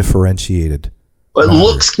undifferentiated. But it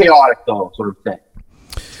looks chaotic though, sort of thing.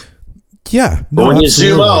 Yeah, but when you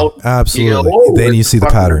zoom out, absolutely, you go, then you see the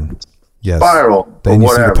pattern. Yes, spiral. Then you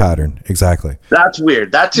see the pattern. Exactly. That's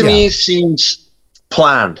weird. That to me seems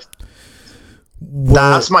planned.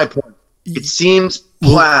 Well, that's my point. It seems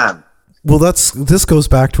planned. Well, this goes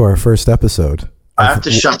back to our first episode. I have to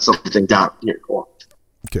shut something down. Here, go on.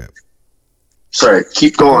 Okay. Sorry,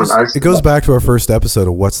 keep going. It goes back to our first episode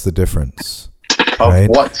of what's the difference. Right?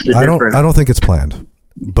 What's the difference? I don't think it's planned.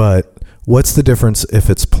 But what's the difference if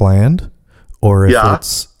it's planned or if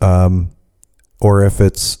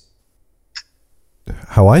it's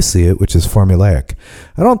how I see it, which is formulaic.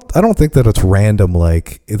 I don't think that it's random,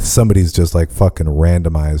 like if somebody's just like fucking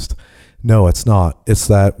randomized. No, it's not. It's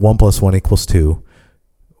that 1 + 1 = 2,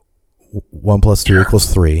 1 + 2 =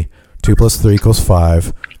 3, 2 + 3 =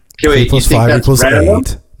 5, 3 + 5 =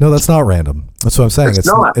 8. No, that's not random. That's what I'm saying.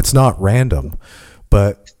 It's not random,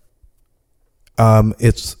 but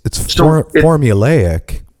it's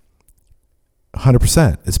formulaic.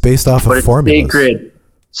 100%. It's based off of formulas. It's sacred.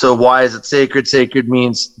 So why is it sacred? Sacred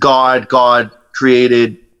means God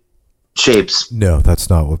created shapes. No, that's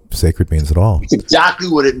not what sacred means at all. It's exactly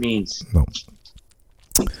what it means. No.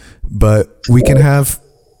 But we can have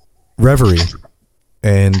reverie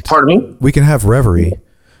and pardon me? We can have reverie,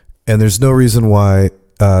 and there's no reason why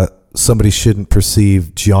somebody shouldn't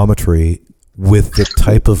perceive geometry with the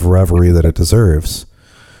type of reverie that it deserves,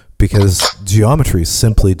 because geometry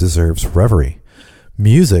simply deserves reverie.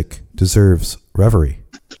 Music deserves reverie.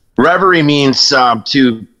 Reverie means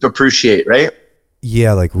to appreciate, right?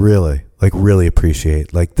 Yeah, like really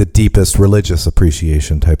appreciate, like the deepest religious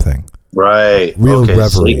appreciation type thing. Right. Real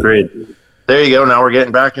reverie. Sacred. There you go. Now we're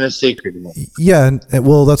getting back into sacred. Yeah, and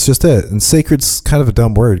well, that's just it. And sacred's kind of a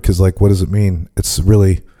dumb word because, like, what does it mean? It's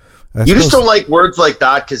really. You just don't like words like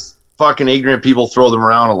that because fucking ignorant people throw them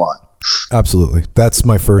around a lot. Absolutely. That's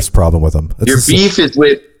my first problem with them. Your beef is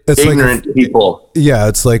with ignorant people. Yeah,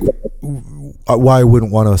 it's like why I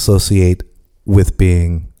wouldn't want to associate with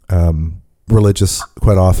being religious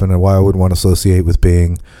quite often, and why I wouldn't want to associate with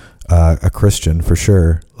being a Christian for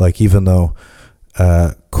sure. Like, even though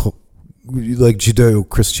like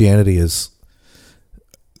Judeo-Christianity is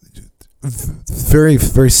very,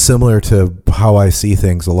 very similar to how I see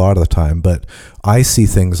things a lot of the time, but I see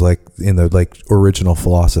things like in the like original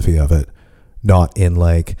philosophy of it, not in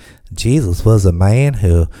like Jesus was a man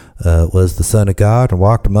who was the Son of God and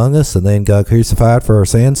walked among us and then got crucified for our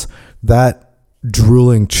sins. That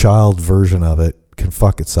drooling child version of it can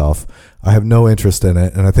fuck itself. I have no interest in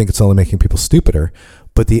it, and I think it's only making people stupider.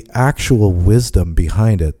 But the actual wisdom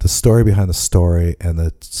behind it, the story behind the story, and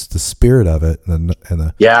the spirit of it, and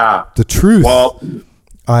the truth,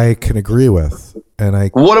 I can agree with.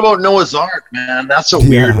 And what about Noah's Ark, man? That's a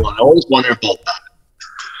weird one. I always wonder about that.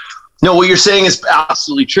 No, what you're saying is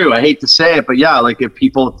absolutely true. I hate to say it, but yeah, like if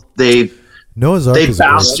people Noah's Ark, they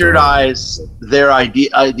bastardize their idea,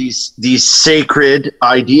 these sacred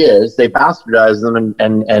ideas. They bastardize them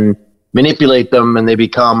and manipulate them, and they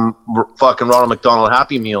become fucking Ronald McDonald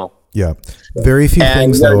Happy Meal. Yeah, very few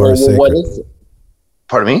things though are sacred. What is it?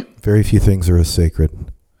 Pardon me? Very few things are as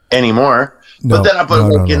sacred anymore. No, but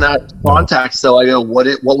then, in that context, though, I go, what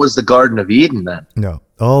was the Garden of Eden then? No,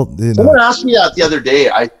 someone asked me that the other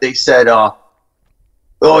day. They said, "Oh,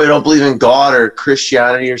 you don't believe in God or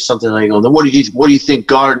Christianity or something." And I go, "Then what do you think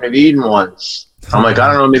Garden of Eden was?" I'm like,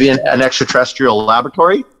 I don't know, maybe an extraterrestrial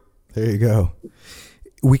laboratory. There you go.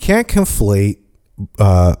 We can't conflate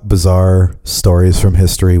bizarre stories from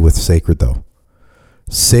history with sacred, though.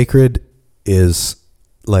 Sacred is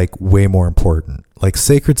like way more important. Like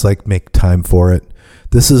sacred's like make time for it.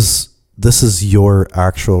 This is your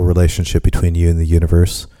actual relationship between you and the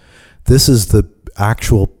universe. This is the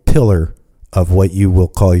actual pillar of what you will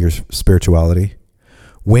call your spirituality,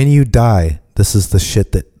 when you die, this is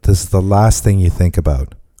the last thing you think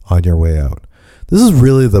about on your way out. This is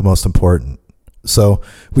really the most important. So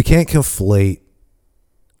we can't conflate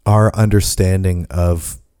our understanding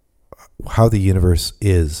of how the universe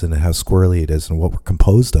is and how squirrely it is and what we're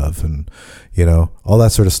composed of and, all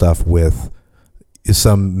that sort of stuff with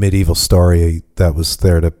some medieval story that was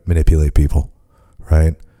there to manipulate people,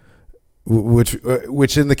 right?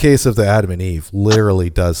 Which in the case of the Adam and Eve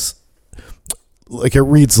literally does, like, it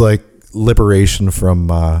reads like liberation from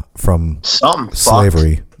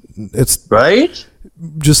slavery. It's right.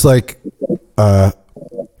 Just like,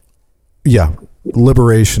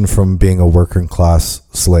 liberation from being a working class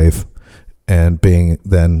slave and being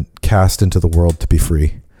then cast into the world to be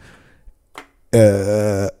free.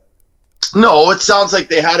 No, it sounds like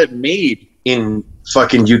they had it made in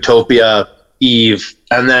fucking Utopia, Eve,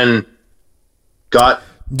 and then got...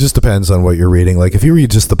 Just depends on what you're reading. Like, if you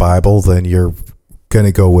read just the Bible, then you're going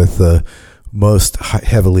to go with the most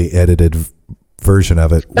heavily edited version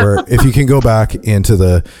of it. Where if you can go back into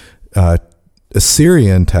the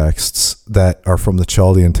Assyrian texts that are from the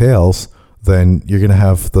Chaldean Tales, then you're going to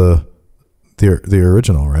have the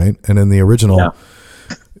original, right? And in the original,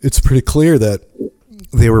 it's pretty clear that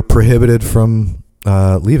they were prohibited from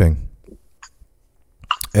leaving.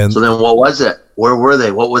 And so then, what was it? Where were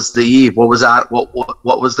they? What was the Eve? What was that? What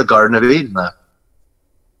was the Garden of Eden?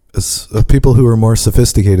 People who were more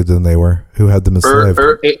sophisticated than they were, who had them enslaved.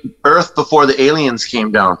 Earth before the aliens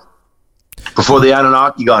came down, before the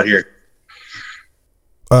Anunnaki got here.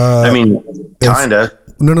 I mean, kinda.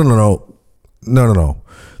 No.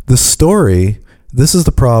 The story. This is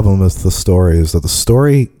the problem with the story: is that the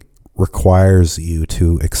story requires you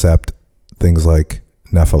to accept things like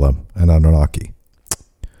Nephilim and Anunnaki.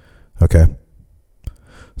 Okay.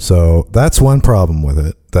 So that's one problem with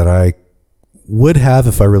it that I would have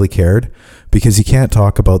if I really cared, because you can't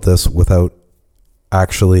talk about this without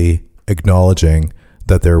actually acknowledging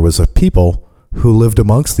that there was a people who lived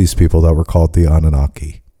amongst these people that were called the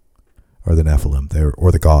Anunnaki or the Nephilim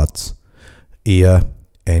or the gods. Ea,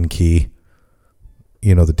 Enki,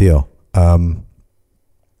 the deal.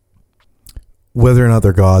 Whether or not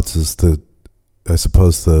they're gods is I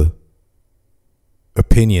suppose the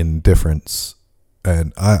opinion difference.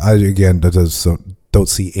 And I again, don't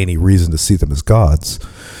see any reason to see them as gods,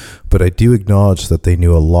 but I do acknowledge that they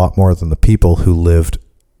knew a lot more than the people who lived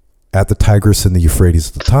at the Tigris and the Euphrates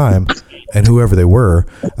at the time, and whoever they were.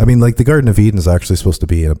 I mean, like, the Garden of Eden is actually supposed to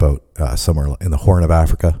be in about somewhere in the Horn of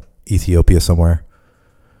Africa, Ethiopia somewhere.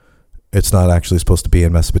 It's not actually supposed to be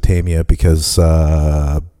in Mesopotamia because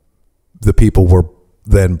the people were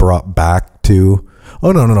then brought back to...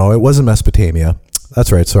 Oh, no, it wasn't Mesopotamia. That's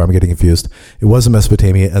right. Sorry, I'm getting confused. It wasn't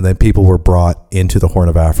Mesopotamia, and then people were brought into the Horn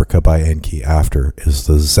of Africa by Enki after, is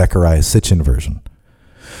the Zechariah Sitchin version.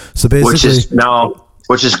 So basically...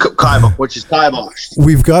 Which is kibosh.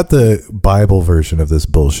 We've got the Bible version of this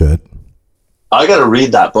bullshit. I got to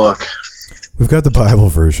read that book. We've got the Bible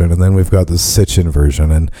version, and then we've got the Sitchin version,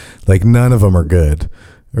 and, like, none of them are good,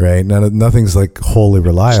 right? Nothing's, like, wholly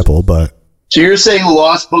reliable, but... So you're saying the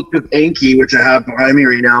Lost Book of Enki, which I have behind me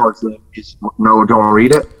right now, don't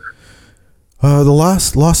read it? The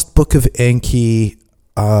Lost Book of Enki,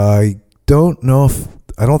 I don't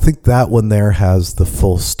think that one there has the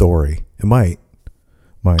full story. It might.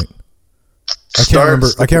 I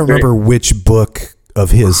can't remember which book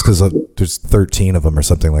of his, because there's 13 of them or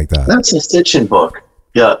something like that. That's a Sitchin book.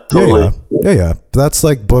 Yeah, totally. Yeah. That's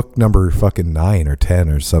like book number fucking 9 or 10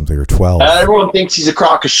 or something, or 12. Everyone thinks he's a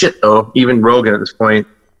crock of shit, though. Even Rogan at this point.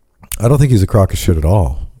 I don't think he's a crock of shit at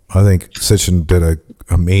all. I think Sitchin did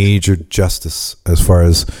a major justice as far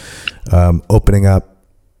as opening up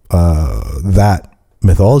that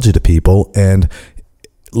mythology to people. And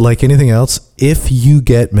like anything else, if you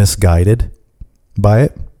get misguided by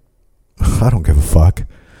it, I don't give a fuck,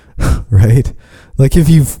 right? Like, if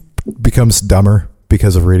you've become dumber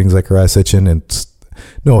because of reading Zechariah Sitchin, and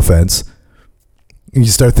no offense, you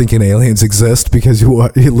start thinking aliens exist because you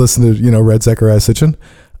listen to, read Zechariah Sitchin,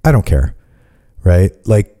 I don't care, right?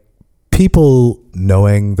 Like, people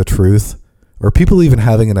knowing the truth, or people even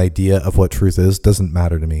having an idea of what truth is, doesn't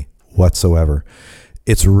matter to me whatsoever.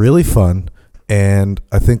 It's really fun, and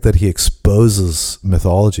I think that he exposes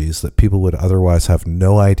mythologies that people would otherwise have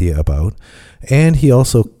no idea about, and he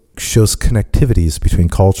also shows connectivities between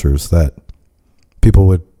cultures that people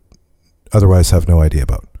would otherwise have no idea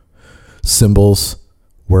about. Symbols,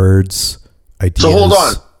 words, ideas. So hold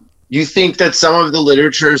on. You think that some of the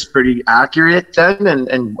literature is pretty accurate then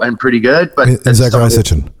and pretty good? But in Zechariah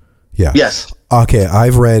Sitchin. Yeah. Yes. Okay,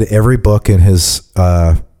 I've read every book in his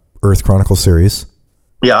Earth Chronicle series,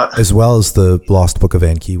 Yeah. as well as the Lost Book of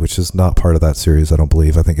Enki, which is not part of that series, I don't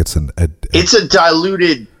believe. I think it's It's a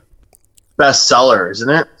diluted bestseller, isn't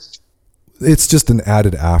it? it's just an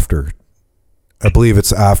added after. I believe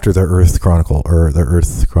it's after the Earth Chronicle or the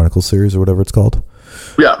Earth Chronicle series or whatever it's called.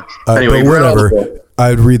 Yeah. Anyway, but read all the whatever. book.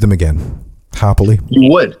 I'd read them again happily.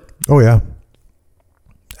 You would. Oh yeah,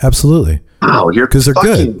 absolutely. Wow, your 'Cause they're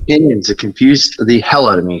fucking good. opinions have confused the hell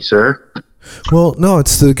out of me, sir. Well, no,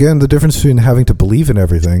 it's again the difference between having to believe in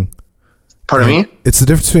everything. Pardon me? It's the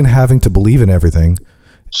difference between having to believe in everything.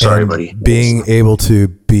 Sorry, and buddy. Being able to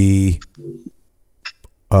be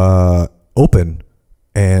open,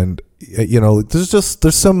 and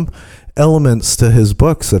there's some elements to his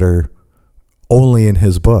books that are only in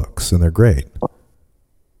his books, and they're great.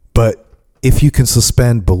 But if you can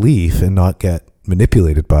suspend belief and not get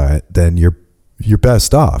manipulated by it, then you're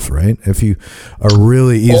best off, right? If you are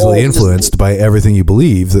really easily influenced by everything you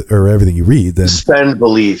believe or everything you read, then Suspend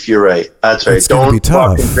belief. You're right. That's right. It's gonna Don't be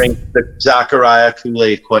tough. fucking drink the Zachariah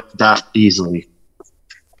Kool-Aid quite that easily.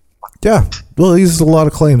 yeah. Well, there's a lot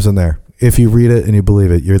of claims in there. If you read it and you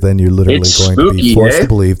believe it, you're literally It's going to be spooky, forced eh? to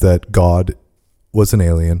believe that God was an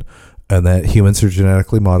alien and that humans are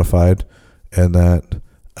genetically modified and that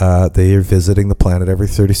they are visiting the planet every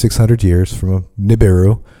 3,600 years from a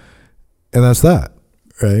Nibiru. And that's that,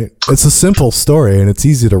 right? It's a simple story and it's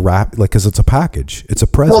easy to wrap, like, because it's a package. It's a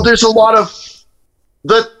present. Well, there's a lot of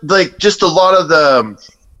just a lot of the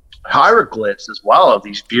hieroglyphs as well of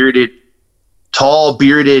these tall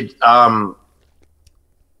bearded,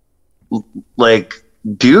 like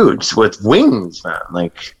dudes with wings, man.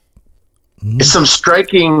 Like, it's some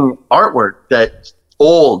striking artwork that's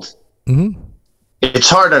old. Mm-hmm. It's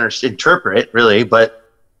hard to interpret, really, but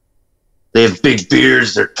they have big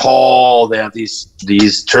beards. They're tall. They have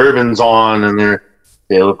these turbans on, and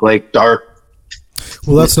they look like dark.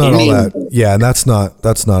 Well, that's not all that. Yeah, and that's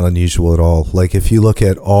not unusual at all. Like if you look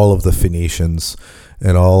at all of the Phoenicians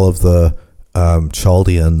and all of the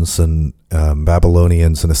Chaldeans and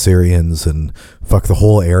Babylonians and Assyrians and the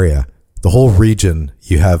whole area, the whole region,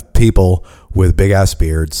 you have people with big ass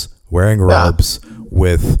beards wearing robes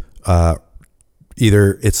with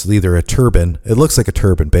either a turban. It looks like a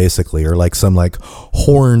turban basically, or like some like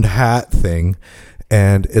horned hat thing,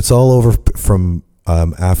 and it's all over from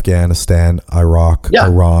Afghanistan, Iraq,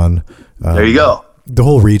 Iran. There you go. The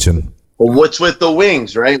whole region. Well, what's with the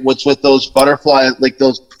wings, right? What's with those butterfly, like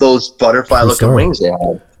those butterfly looking wings they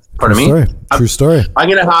have? Pardon me? True story. I'm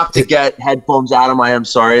gonna have to get headphones, Adam. I am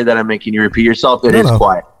sorry that I'm making you repeat yourself. It is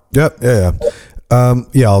quiet. Yep. Yeah.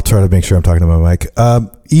 I'll try to make sure I'm talking to my mic.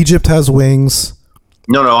 Egypt has wings.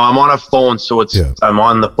 No, I'm on a phone, so I'm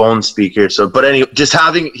on the phone speaker. So, but anyway, just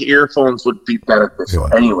having earphones would be beneficial.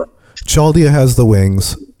 Yeah. Anyway, Chaldea has the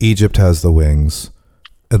wings. Egypt has the wings,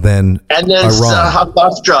 and then Iran.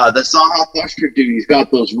 Zarathustra, the Zarathustra dude, he's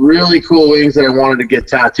got those really cool wings that I wanted to get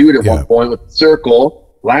tattooed at one point with the circle,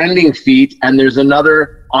 landing feet, and there's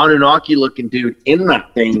another Anunnaki-looking dude in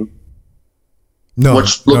that thing.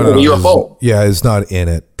 Which looks like a UFO. It's not in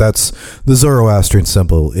it. That's the Zoroastrian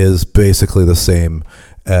symbol is basically the same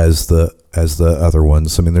as the other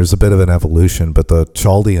ones. I mean, there's a bit of an evolution, but the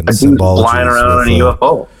Chaldean symbology flying around in a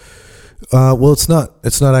UFO. Well, it's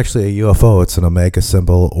not actually a UFO. It's an Omega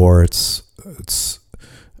symbol, or it's.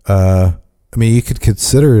 I mean, you could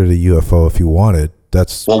consider it a UFO if you wanted.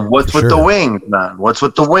 What's with the wings, man? What's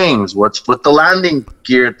with the wings? What's with the landing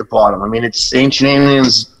gear at the bottom? I mean, it's ancient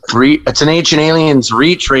aliens. It's an ancient aliens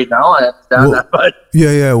reach right now. I understand that, but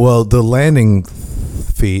yeah. Well, the landing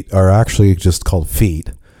feet are actually just called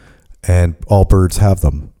feet, and all birds have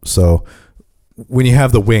them. So when you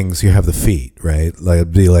have the wings, you have the feet, right? Like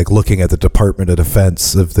it'd be like looking at the Department of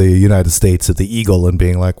Defense of the United States at the Eagle and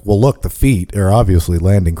being like, well, look, the feet are obviously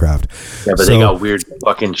landing craft. Yeah, but they got weird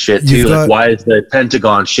fucking shit too. Like, why is the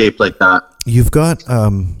Pentagon shaped like that? You've got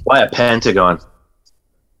why a pentagon?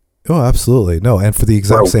 Oh, absolutely. No, and for the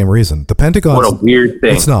exact same reason. The Pentagon. What a weird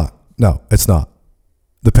thing. It's not. No, it's not.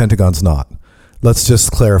 The Pentagon's not. Let's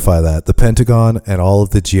just clarify that. The Pentagon and all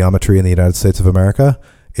of the geometry in the United States of America,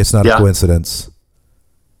 it's not a coincidence.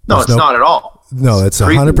 No, it's not at all. No, it's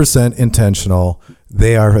 100% intentional.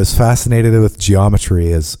 They are as fascinated with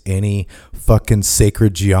geometry as any fucking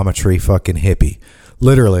sacred geometry fucking hippie.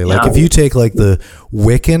 Literally. Like if you take like the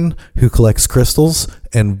Wiccan who collects crystals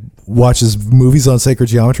and watches movies on sacred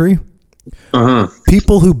geometry,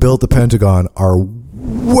 people who built the Pentagon are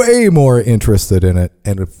way more interested in it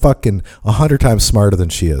and fucking 100 times smarter than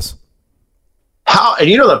she is. How? And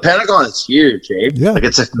the Pentagon is huge, Abe. Yeah. Like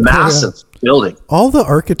it's a massive building. All the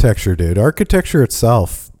architecture, dude. Architecture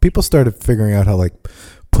itself. People started figuring out how like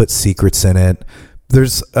put secrets in it. there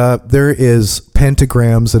is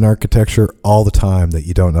pentagrams in architecture all the time that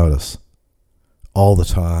you don't notice. All the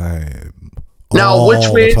time. Now, which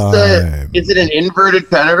way is it an inverted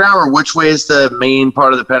pentagram, or which way is the main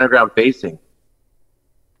part of the pentagram facing?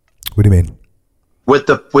 What do you mean? With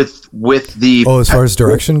the as far as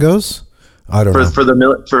direction goes, I don't know. For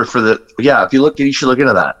the yeah, if you should look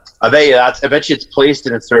into that. I bet you it's placed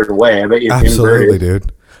in a certain way. I bet you it's absolutely, inverted.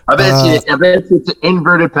 Dude. I bet you it's an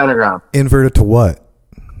inverted pentagram. Inverted to what?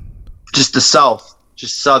 Just the south,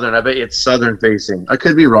 just southern. I bet you it's southern facing. I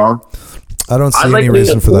could be wrong. I don't see any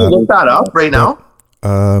reason for that. Look that up right now.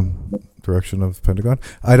 Direction of Pentagon.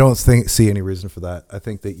 I don't see any reason for that. I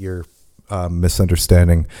think that you're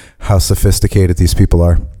misunderstanding how sophisticated these people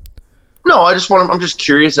are. No, I'm just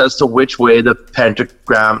curious as to which way the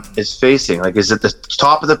pentagram is facing. Like, is it the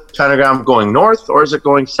top of the pentagram going north, or is it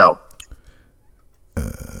going south?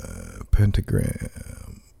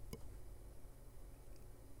 Pentagram.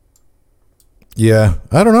 Yeah,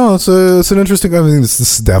 I don't know. It's an interesting. I mean, this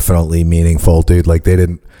is definitely meaningful, dude. Like they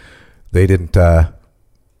didn't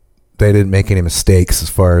make any mistakes as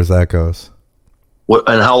far as that goes. What,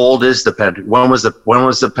 and how old is the pentagram? When was the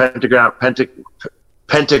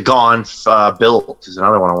Pentagon built? Is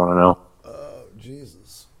another one I want to know. Oh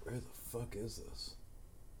Jesus, where the fuck is this?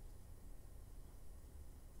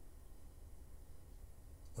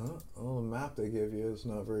 Oh, the map they give you is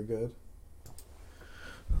not very good.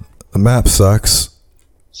 The map sucks.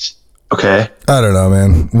 Okay. I don't know,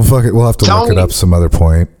 man. Well, fuck it. We'll have to look it up some other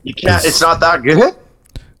point. You can't. It's not that good.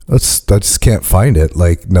 I just can't find it.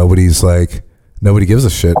 Like nobody gives a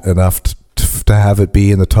shit enough to have it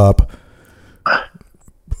be in the top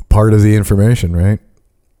part of the information, right?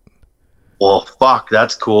 Well, fuck.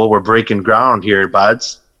 That's cool. We're breaking ground here,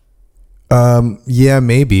 buds. Yeah,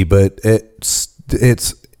 maybe, but it's.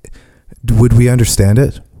 Would we understand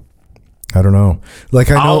it? I don't know.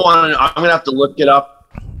 Like I know. I'm gonna have to look it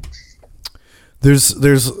up. There's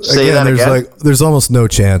almost no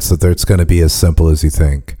chance that it's going to be as simple as you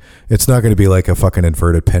think. It's not going to be like a fucking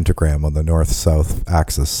inverted pentagram on the north-south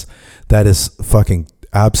axis. That is fucking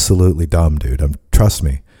absolutely dumb, dude. Trust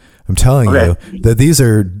me. I'm telling you that these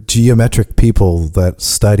are geometric people that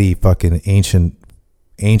study fucking ancient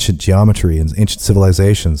geometry and ancient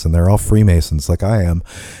civilizations, and they're all Freemasons like I am,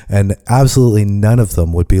 and absolutely none of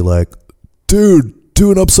them would be like, dude,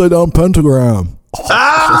 do an upside down pentagram.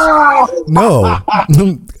 No,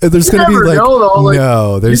 there's going to be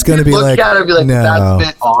there's going to be like, that's a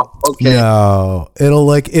bit off. Okay. No, it'll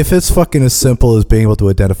like, if it's fucking as simple as being able to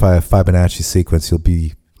identify a Fibonacci sequence, you'll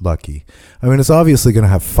be lucky. I mean, it's obviously going to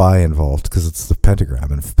have phi involved because it's the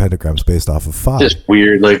pentagram, and pentagram's based off of phi. Just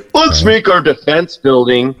weird. Like, let's make our defense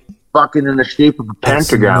building fucking in the shape of a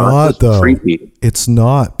pentagram. It's not, though. Creepy. It's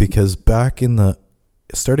not, because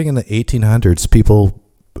starting in the 1800s, people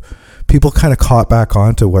kind of caught back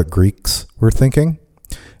onto what Greeks were thinking,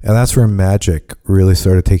 and that's where magic really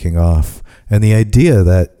started taking off. And the idea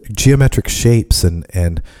that geometric shapes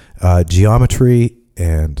and geometry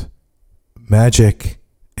and magic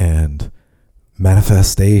and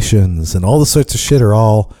manifestations and all the sorts of shit are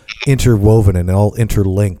all interwoven and all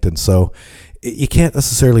interlinked. And so you can't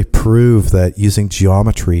necessarily prove that using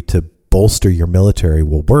geometry to bolster your military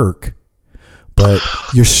will work, but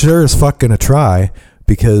you're sure as fuck gonna try,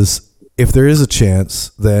 because if there is a chance,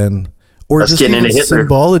 then, or that's just even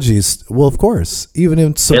symbologies. Well, of course, even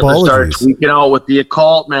in symbologies. Hitler started tweaking out with the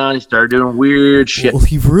occult, man. He started doing weird shit. Well,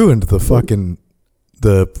 he ruined the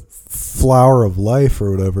flower of life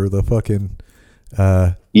or whatever. The fucking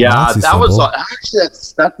Nazi that was symbol. actually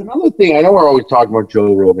that's another thing. I know we're always talking about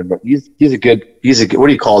Joe Rogan, but he's a good what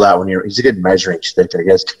do you call that when he's a good measuring stick, I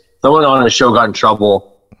guess. Someone on the show got in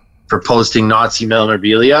trouble for posting Nazi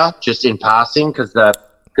memorabilia just in passing because the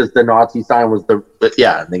Nazi sign was and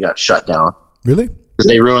they got shut down. Really? Because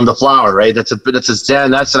they ruined the flower, right? That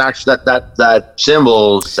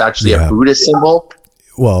symbol is actually a Buddhist symbol.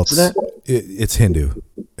 Well, it's Hindu.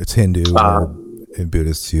 It's Hindu, and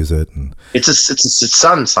Buddhists use it. And it's a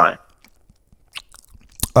sun sign.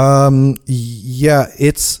 Yeah,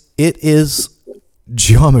 it is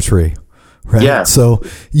geometry, right? Yeah. So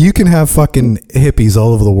you can have fucking hippies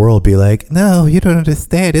all over the world be like, no, you don't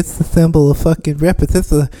understand. It's the symbol of fucking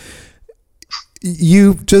repetition.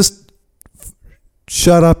 You just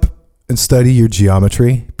shut up and study your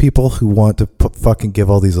geometry, people who want to fucking give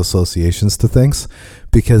all these associations to things,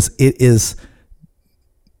 because it is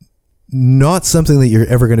not something that you're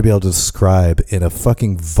ever going to be able to describe in a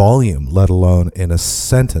fucking volume, let alone in a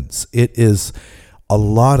sentence. It is a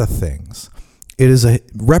lot of things. It is a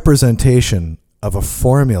representation of a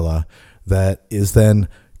formula that is then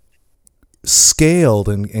scaled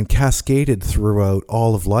and cascaded throughout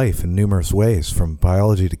all of life in numerous ways, from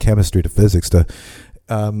biology to chemistry to physics to.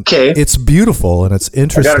 Okay. It's beautiful and it's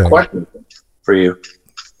interesting. I got a question for you.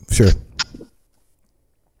 Sure.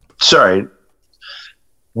 Sorry.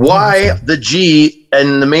 Why the G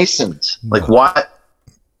and the Masons? Like what?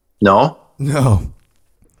 No? No.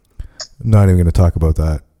 I'm not even going to talk about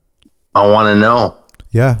that. I want to know.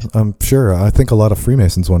 Yeah, I'm sure. I think a lot of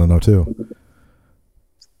Freemasons want to know too.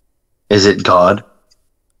 Is it God?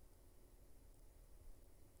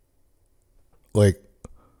 Like,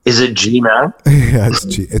 is it G, man? yeah, it's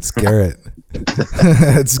G. It's Garrett.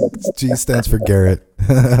 It's G stands for Garrett.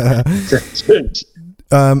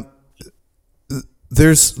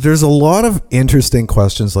 There's a lot of interesting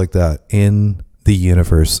questions like that in the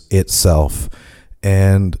universe itself,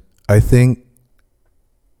 and I think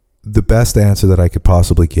the best answer that I could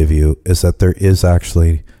possibly give you is that there is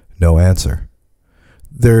actually no answer.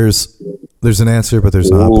 There's an answer, but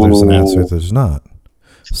there's not. But there's an answer, there's not.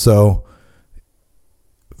 So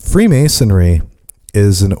Freemasonry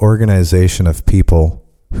is an organization of people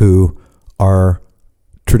who are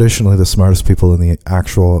traditionally the smartest people in the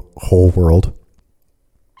actual whole world,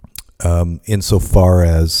 insofar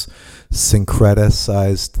as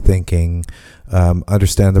syncretized thinking,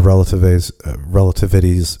 understand the relativities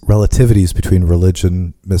between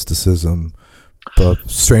religion, mysticism,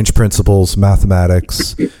 strange principles,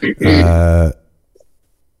 mathematics,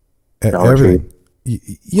 everything.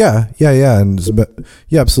 Yeah,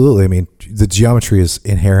 absolutely. I mean, the geometry is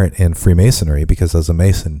inherent in Freemasonry because as a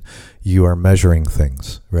Mason, you are measuring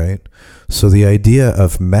things, right? So the idea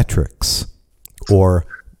of metrics or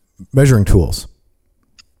measuring tools,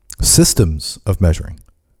 systems of measuring,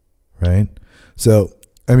 right? So,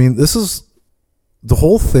 I mean, the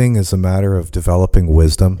whole thing is a matter of developing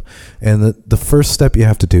wisdom. And the first step you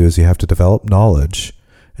have to do is you have to develop knowledge.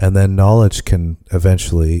 And then knowledge can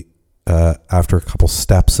eventually, after a couple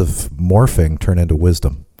steps of morphing, turn into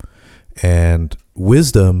wisdom. And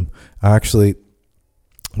wisdom, actually,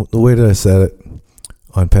 the way that I said it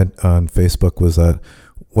on Facebook was that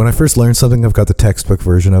when I first learned something, I've got the textbook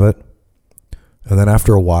version of it. And then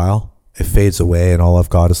after a while, it fades away and all I've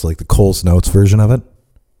got is like the Coles Notes version of it.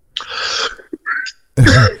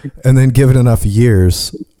 And then given enough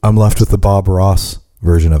years, I'm left with the Bob Ross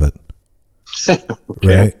version of it. Okay.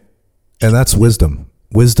 Right? And that's wisdom.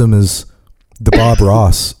 Wisdom is the Bob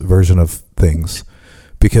Ross version of things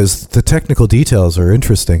because the technical details are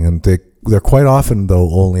interesting and they're quite often, though,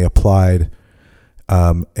 only applied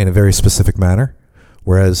in a very specific manner.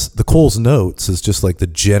 Whereas the Coles Notes is just like the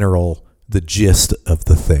gist of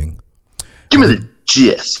the thing. Give me the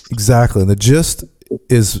gist. Exactly. And the gist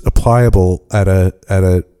is applicable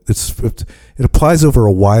it applies over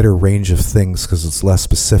a wider range of things because it's less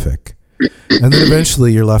specific. And then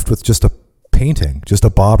eventually you're left with just a painting, just a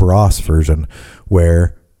Bob Ross version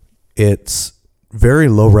where it's very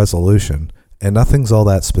low resolution and nothing's all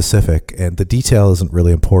that specific and the detail isn't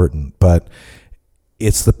really important, but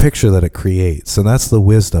it's the picture that it creates, and that's the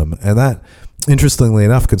wisdom. And that, interestingly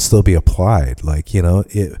enough, can still be applied. Like, you know,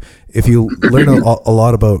 if you learn a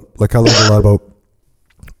lot about, like I learned a lot about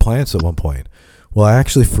plants at one point. Well, I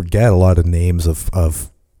actually forget a lot of names of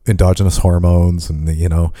endogenous hormones and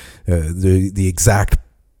the exact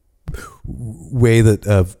way that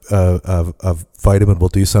of vitamin will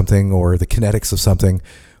do something or the kinetics of something,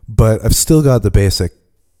 but I've still got the basic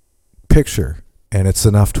picture. And it's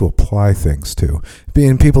enough to apply things to.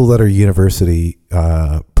 Being people that are university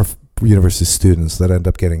students that end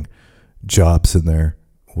up getting jobs in their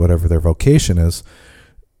whatever their vocation is,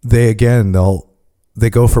 they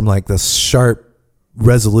go from like this sharp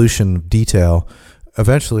resolution of detail.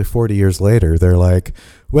 Eventually, 40 years later, they're like,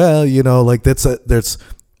 well, you know, like they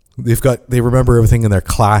remember everything in their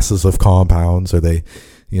classes of compounds, or they,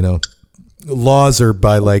 you know. Laws are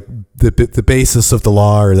by like the basis of the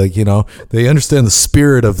law, or like, you know, they understand the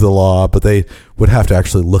spirit of the law, but they would have to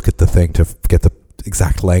actually look at the thing to get the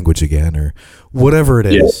exact language again, or whatever it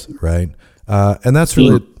is, right? And that's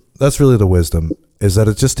really the wisdom, is that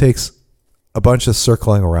it just takes a bunch of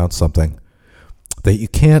circling around something that you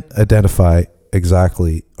can't identify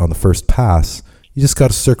exactly on the first pass. You just got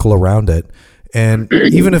to circle around it, and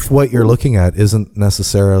even if what you're looking at isn't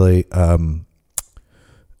necessarily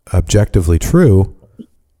objectively true,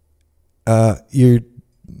 you're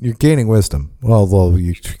gaining wisdom. Well,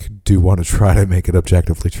 you do want to try to make it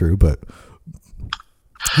objectively true, but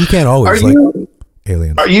you can't always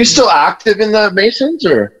aliens. Are you still active in the Masons,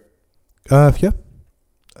 or? Yeah,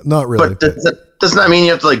 not really. But doesn't that mean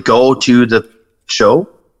you have to like go to the show?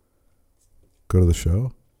 Go to the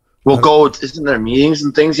show? We'll go. Isn't there meetings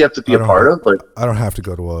and things you have to be a part of? Like, I don't have to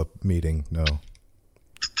go to a meeting. No.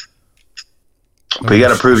 But you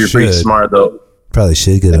got to prove you're pretty smart, though. Probably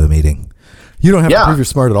should go to a meeting. You don't have to prove you're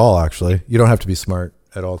smart at all. Actually, you don't have to be smart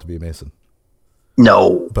at all to be a Mason.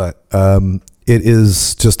 No, but it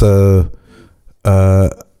is just a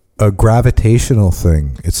gravitational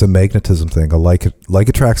thing. It's a magnetism thing. A like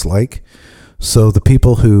attracts like. So the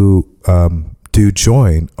people who do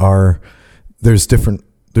join there's different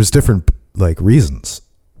like reasons.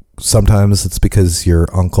 Sometimes it's because your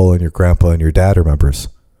uncle and your grandpa and your dad are members,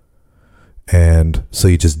 and so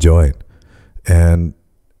you just join. And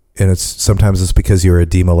it's sometimes it's because you're a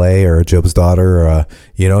D. Malay or a Job's daughter, or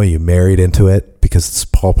you married into it because it's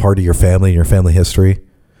all part of your family and your family history.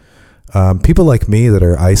 People like me that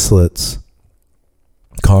are isolates,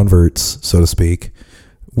 converts, so to speak,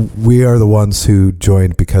 we are the ones who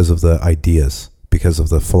joined because of the ideas, because of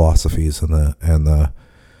the philosophies and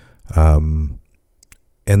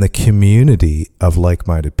the community of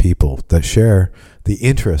like-minded people that share the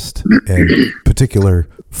interest and particular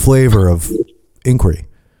flavor of inquiry.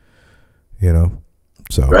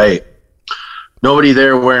 So right. Nobody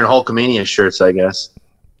there wearing Hulkamania shirts, I guess.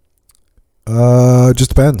 Just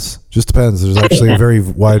depends. There's actually a very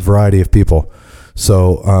wide variety of people.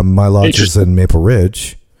 So my lodge is in Maple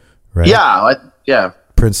Ridge, right? Yeah.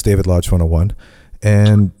 Prince David Lodge 101.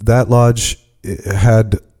 And that lodge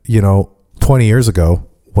had, 20 years ago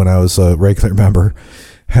when I was a regular member,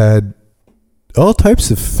 had all types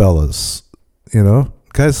of fellas,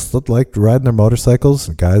 guys that liked riding their motorcycles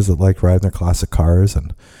and guys that liked riding their classic cars.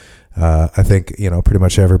 And I think, pretty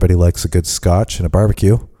much everybody likes a good scotch and a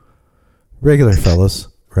barbecue. Regular fellas,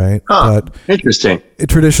 right? But interesting. It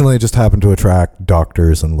traditionally just happened to attract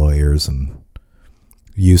doctors and lawyers and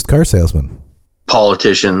used car salesmen.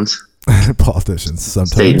 Politicians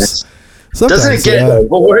sometimes. Doesn't it get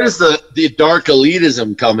but where does the dark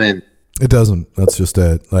elitism come in? It doesn't. That's just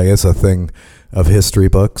it. Like, it's a thing of history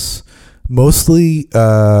books. Mostly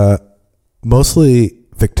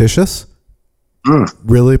fictitious.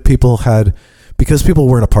 Really, because people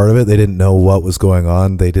weren't a part of it, they didn't know what was going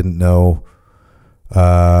on. They didn't know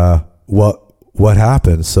what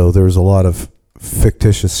happened. So there was a lot of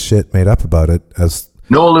fictitious shit made up about it. As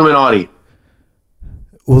no Illuminati.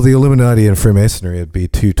 Well, the Illuminati and Freemasonry would be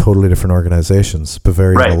two totally different organizations.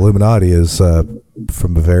 Bavarian Illuminati is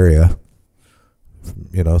from Bavaria,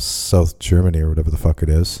 South Germany or whatever the fuck it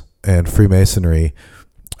is. And Freemasonry,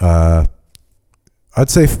 I'd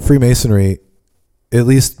say Freemasonry, at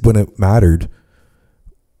least when it mattered,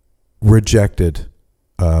 rejected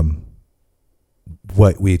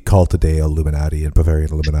what we'd call today Illuminati and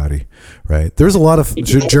Bavarian Illuminati, right? There's a lot of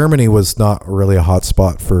Germany was not really a hot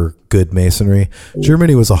spot for good masonry.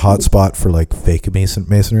 Germany was a hot spot for like fake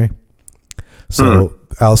masonry. So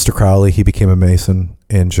Aleister Crowley, he became a Mason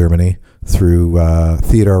in Germany through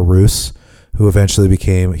Theodore Roos, who eventually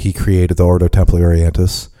he created the Ordo Templi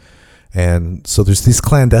Orientis. And so there's these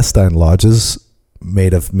clandestine lodges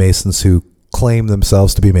made of Masons who claim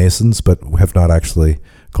themselves to be Masons, but have not actually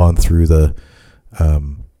gone through the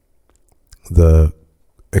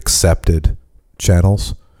accepted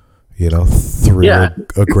channels, through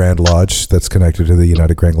a Grand Lodge that's connected to the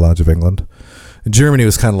United Grand Lodge of England. And Germany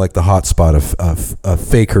was kind of like the hot spot of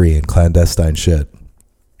fakery and clandestine shit.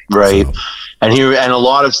 Right. So. And a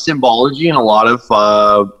lot of symbology and a lot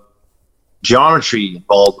of geometry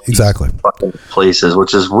involved. Exactly. Fucking places,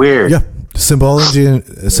 which is weird. Yeah.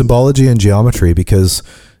 Symbology and geometry, because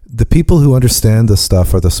the people who understand this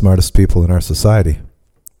stuff are the smartest people in our society.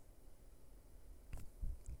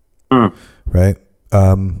 Right?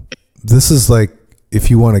 This is like, if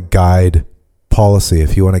you want to guide policy,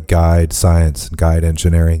 if you want to guide science and guide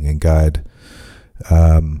engineering and guide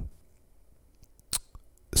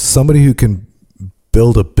somebody who can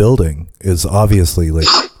build a building is obviously like,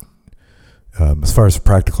 as far as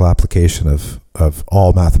practical application of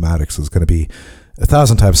all mathematics, is going to be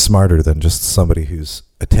 1,000 times smarter than just somebody who's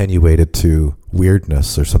attenuated to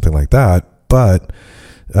weirdness or something like that. But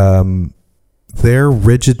their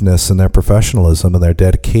rigidness and their professionalism and their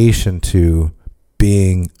dedication to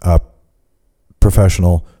being a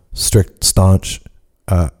professional, strict, staunch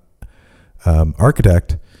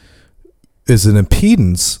architect is an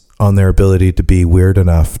impedance on their ability to be weird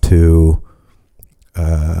enough to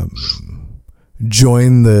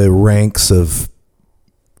join the ranks of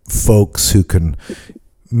folks who can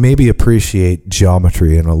maybe appreciate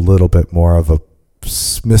geometry in a little bit more of a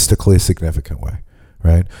mystically significant way,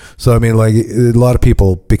 right? So, I mean, like, a lot of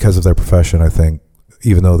people, because of their profession, I think,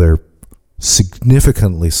 even though they're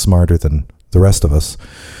significantly smarter than the rest of us,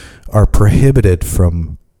 are prohibited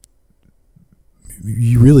from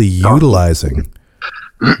really utilizing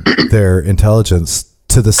their intelligence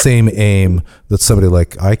to the same aim that somebody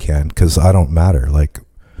like I can, because I don't matter. Like,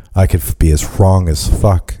 I could be as wrong as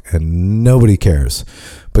fuck and nobody cares.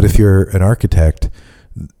 But if you're an architect,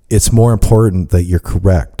 it's more important that you're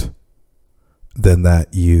correct than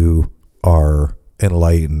that you are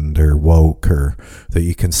enlightened or woke, or that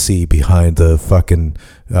you can see behind the fucking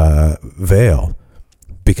veil.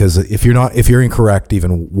 Because if you're incorrect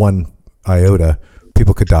even one iota,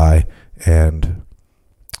 people could die, and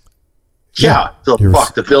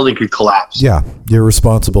the building could collapse. Yeah, you're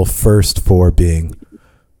responsible first for being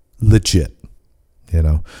legit, you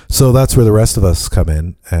know. So that's where the rest of us come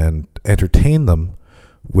in and entertain them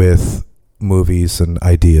with movies and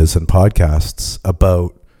ideas and podcasts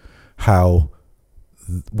about how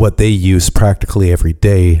what they use practically every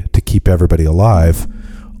day to keep everybody alive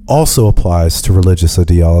also applies to religious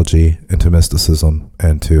ideology and to mysticism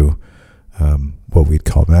and to what we'd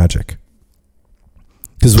call magic.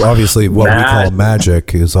 Because obviously what we call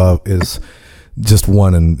magic is just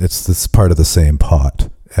one, and it's this part of the same pot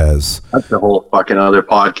as... That's the whole fucking other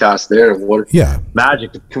podcast there.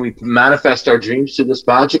 Magic. Can we manifest our dreams to this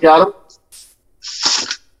magic, Adam?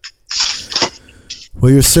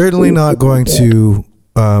 Well, you're certainly not going to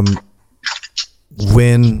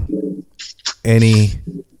win any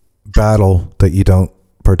battle that you don't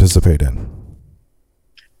participate in.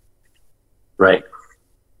 Right.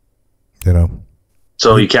 You know?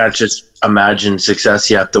 So you can't just imagine success,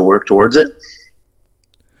 you have to work towards it?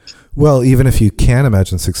 Well, even if you can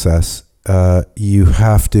imagine success, you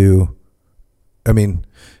have to... I mean,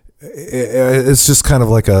 it's just kind of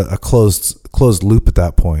like a closed loop at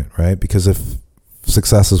that point, right? Because if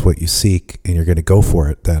success is what you seek and you're going to go for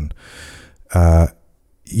it, then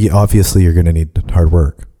obviously you're going to need hard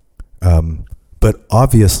work. But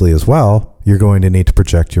obviously as well, you're going to need to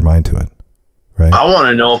project your mind to it, right? I want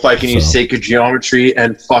to know if I can use sacred geometry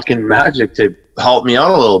and fucking magic to help me out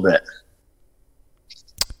a little bit.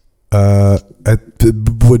 I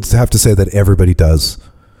would have to say that everybody does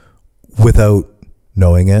without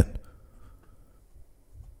knowing it.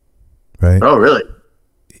 Right? Oh, really?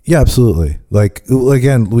 Yeah, absolutely. Like,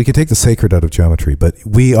 again, we can take the sacred out of geometry, but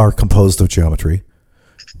we are composed of geometry.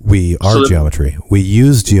 We are geometry. We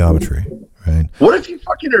use geometry, right? What if you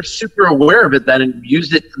fucking are super aware of it then and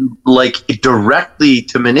use it like directly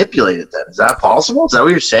to manipulate it then? Is that possible? Is that what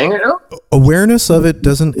you're saying right now? Awareness of it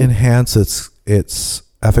doesn't enhance its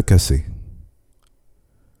efficacy,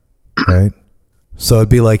 right? So it'd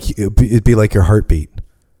be like your heartbeat.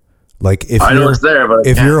 Like if I know it's there, but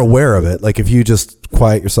if you're aware of it, like if you just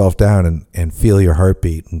quiet yourself down and feel your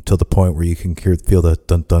heartbeat until the point where you can feel the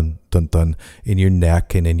dun dun dun dun in your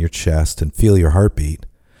neck and in your chest and feel your heartbeat,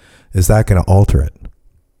 is that going to alter it?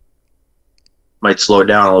 Might slow it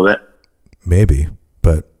down a little bit. Maybe,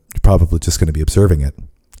 but you're probably just going to be observing it.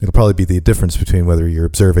 It'll probably be the difference between whether you're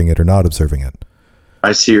observing it or not observing it.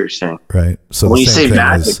 I see what you're saying. Right. So when you say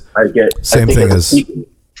magic, I get same thing as.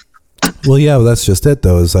 Well, yeah, well, that's just it,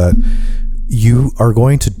 though, is that you are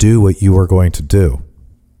going to do what you are going to do.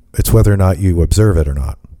 It's whether or not you observe it or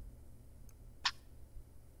not.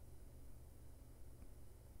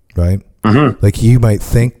 Right? Mm-hmm. Like, you might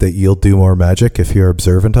think that you'll do more magic if you're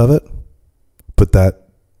observant of it, but that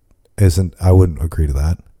isn't, I wouldn't agree to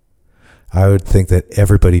that. I would think that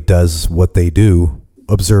everybody does what they do,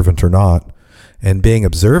 observant or not, and being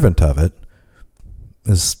observant of it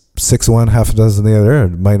is 6 of one, half a dozen the other.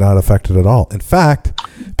 It might not affect it at all. In fact,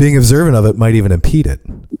 being observant of it might even impede it.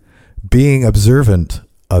 Being observant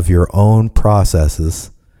of your own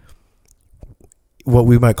processes, what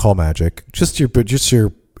we might call magic, just your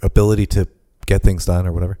ability to get things done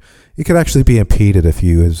or whatever, it could actually be impeded if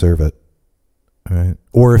you observe it, right?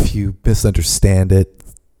 Or if you misunderstand it,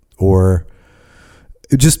 or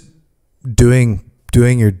just doing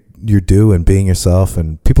your due and being yourself.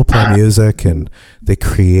 And people play music and they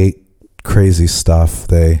create crazy stuff.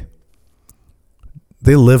 They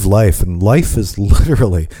live life, and life is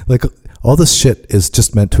literally like all this shit is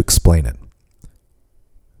just meant to explain it,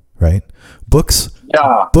 right? Books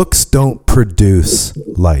don't produce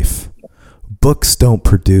life. Books don't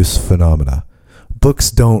produce phenomena.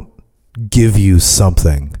 Books don't give you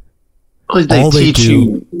something. All they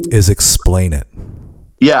do is explain it.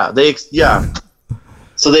 Yeah,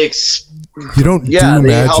 So you don't do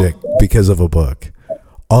magic because of a book.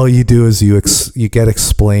 All you do is you get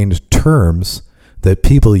explained terms that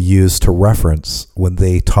people use to reference when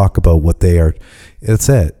they talk about what they are. It's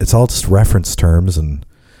it. It's all just reference terms, and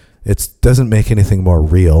it doesn't make anything more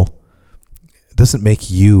real. It doesn't make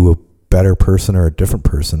you a better person or a different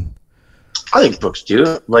person. I think books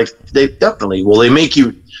do. Like, they definitely, well, they make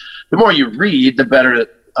you the more you read, the better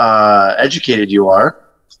educated you are.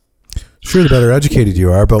 Sure, the better educated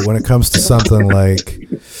you are, but when it comes to something like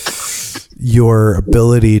your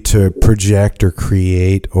ability to project or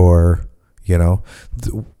create, or, you know,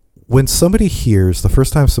 when somebody hears, the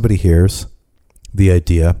first time somebody hears the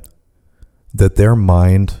idea that their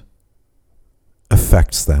mind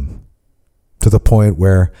affects them to the point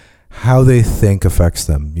where how they think affects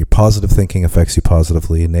them. Your positive thinking affects you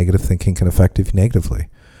positively, and negative thinking can affect you negatively,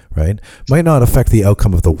 right? Might not affect the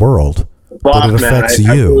outcome of the world, but it affects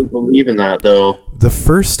you. I really believe in that, though. The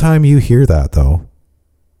first time you hear that, though.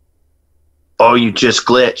 Oh, you just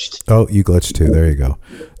glitched. Oh, you glitched too. There you go.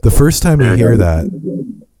 The first time you hear that,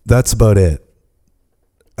 that's about it.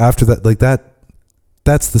 After that, like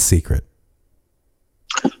that's the secret.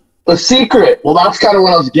 The Secret. Well, that's kind of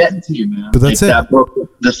what I was getting to, man. But that's like it. That book,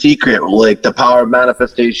 The Secret, like the power of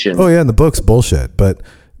manifestation. Oh yeah, and the book's bullshit, but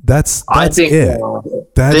that's I think it.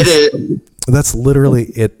 That's literally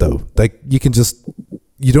it, though. Like you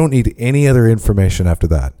don't need any other information after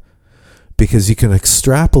that, because you can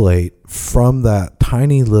extrapolate from that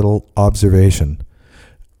tiny little observation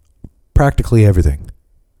practically everything.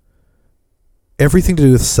 Everything to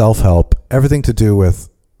do with self-help, everything to do with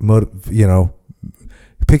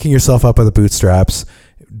picking yourself up by the bootstraps,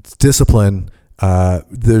 discipline.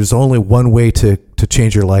 There's only one way to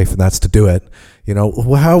change your life, and that's to do it. You know,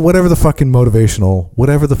 whatever the fucking motivational,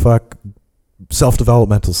 whatever the fuck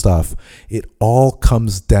self-developmental stuff, it all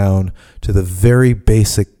comes down to the very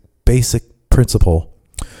basic principle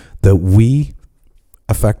that we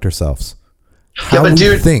affect ourselves. How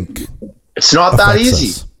we think. It's not that easy.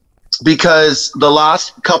 Us. Because the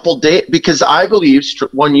last couple days, because I believe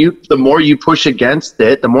the more you push against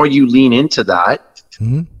it, the more you lean into that,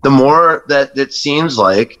 the more that it seems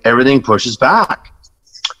like everything pushes back.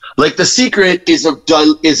 Like The Secret is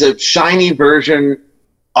a shiny version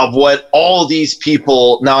of what all these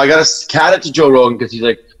people. Now I got to cat it to Joe Rogan, because he's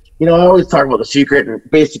like, I always talk about The Secret, and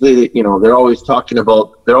basically, they're always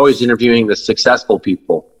interviewing the successful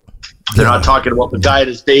people. They're not talking about the guy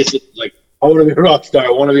that's basically like, I want to be a rock star. I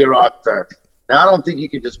want to be a rock star. Now, I don't think you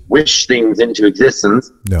can just wish things into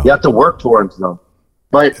existence. No. You have to work towards them.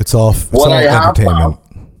 But it's all entertainment.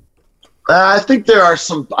 I think there are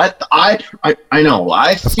some. I know.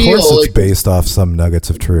 Of course, it's based off some nuggets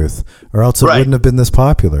of truth, or else it wouldn't have been this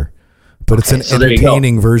popular. But it's an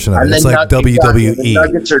entertaining version of it. It's like WWE. The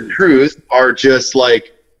nuggets of truth are just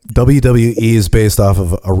like WWE is based off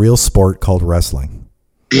of a real sport called wrestling.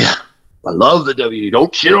 Yeah. I love the WWE.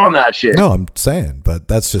 Don't shit on that shit. No, I'm saying, but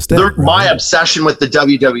that's just it. Right? My obsession with the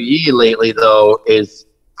WWE lately, though, is,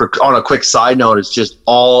 on a quick side note, is just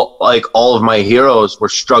all of my heroes were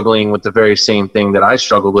struggling with the very same thing that I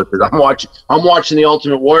struggled with. I'm watching The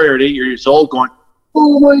Ultimate Warrior at 8 years old, going,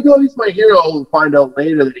 "Oh my God, he's my hero!" And find out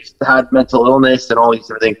later that he's had mental illness and all these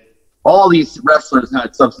different things. All these wrestlers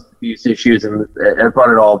had substance abuse issues, and I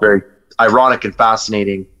found it all very ironic and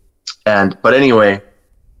fascinating. But anyway.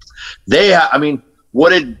 What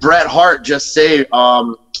did Bret Hart just say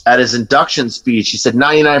at his induction speech? He said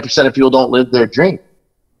 99% of people don't live their dream.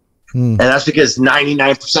 And that's because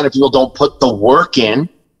 99% of people don't put the work in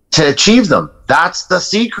to achieve them. That's the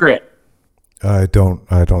secret. I don't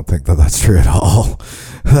think that's true at all.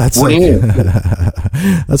 What do you mean?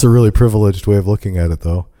 That's a really privileged way of looking at it,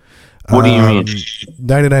 though. What do you mean?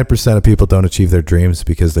 99% of people don't achieve their dreams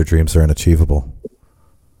because their dreams are unachievable.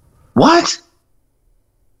 What?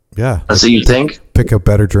 Yeah. That's what you think? Pick a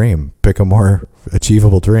better dream. Pick a more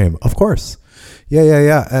achievable dream. Of course.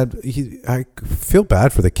 Yeah. And I feel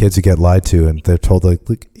bad for the kids who get lied to and they're told,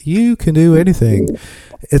 like, you can do anything.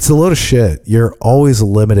 It's a load of shit. You're always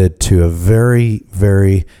limited to a very,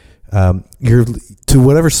 very, you're to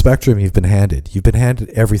whatever spectrum you've been handed. You've been handed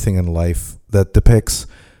everything in life that depicts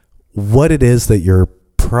what it is that you're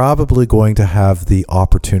probably going to have the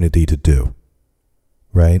opportunity to do.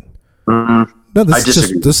 Right? Mm-hmm. No, this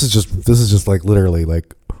is just like literally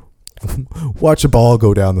like watch a ball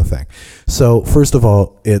go down the thing. So first of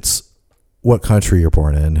all, it's what country you're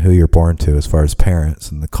born in, who you're born to, as far as parents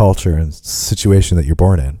and the culture and situation that you're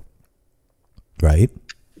born in. Right.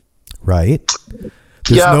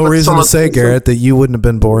 There's no reason to say, Garrett, that you wouldn't have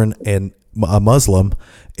been born in a Muslim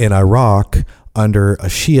in Iraq under a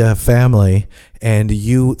Shia family, and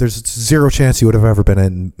there's zero chance you would have ever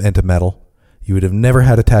been into metal. You would have never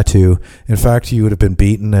had a tattoo. In fact, you would have been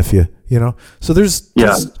beaten if you know. So there's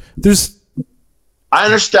I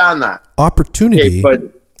understand that. Opportunity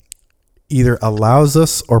either allows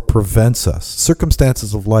us or prevents us.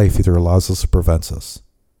 Circumstances of life either allows us or prevents us.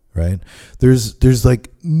 Right? There's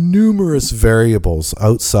like numerous variables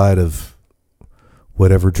outside of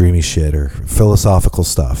whatever dreamy shit or philosophical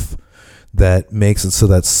stuff that makes it so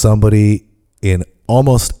that somebody in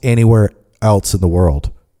almost anywhere else in the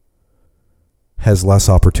world has less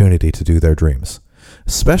opportunity to do their dreams,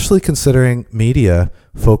 especially considering media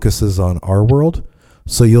focuses on our world.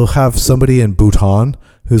 So you'll have somebody in Bhutan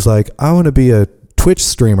who's like, I want to be a Twitch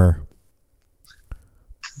streamer,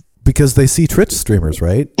 because they see Twitch streamers,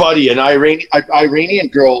 right? Buddy, an Iranian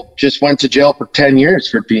girl just went to jail for 10 years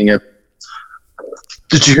for being a...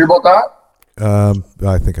 Did you hear about that?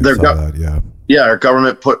 I think I saw that, yeah. Yeah, our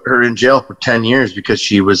government put her in jail for 10 years because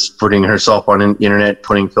she was putting herself on the internet,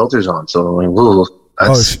 putting filters on. So, like, whoa,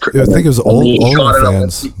 that's I think it was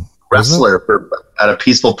OnlyFans. Wrestler at a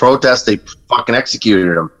peaceful protest, they fucking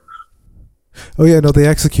executed him. Oh, yeah, no, they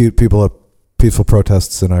execute people at peaceful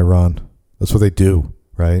protests in Iran. That's what they do,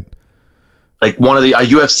 right? Like a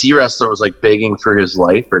UFC wrestler was like begging for his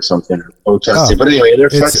life or something, or protesting. But anyway,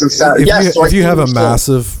 they're fucking sad. If you have a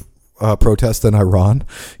massive protest in Iran,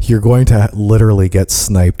 you're going to literally get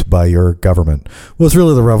sniped by your government. Well, it's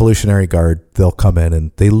really the Revolutionary Guard. They'll come in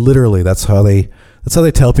and they literally, that's how they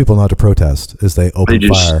tell people not to protest, is they open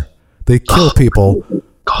fire. They kill people who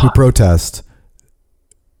protest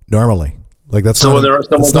normally. Like that's not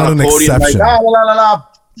an exception.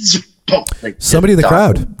 Somebody in the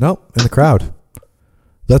crowd. No, in the crowd.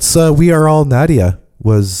 That's We Are All Nadia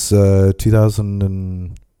was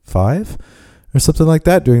 2005 or something like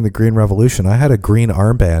that during the Green Revolution. I had a green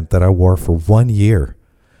armband that I wore for 1 year.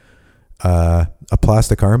 A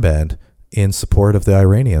plastic armband in support of the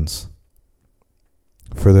Iranians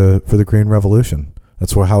for the Green Revolution.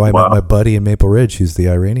 That's how I met my buddy in Maple Ridge. He's the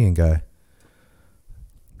Iranian guy.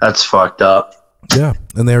 That's fucked up. Yeah,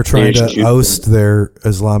 and they were trying to oust their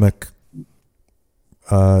Islamic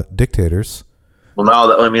dictators. Well,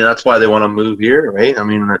 that's why they want to move here, right? I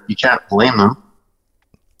mean, you can't blame them.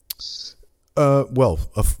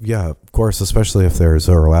 Yeah, of course, especially if they're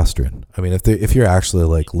Zoroastrian. I mean, if you're actually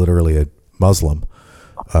like literally a Muslim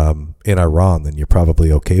in Iran, then you're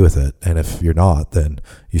probably okay with it. And if you're not, then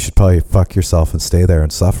you should probably fuck yourself and stay there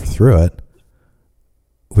and suffer through it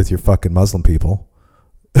with your fucking Muslim people.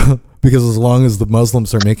 Because as long as the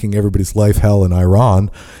Muslims are making everybody's life hell in Iran,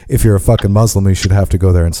 if you're a fucking Muslim, you should have to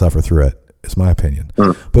go there and suffer through it, is my opinion.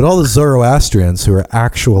 But all the Zoroastrians who are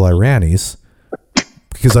actual Iranis,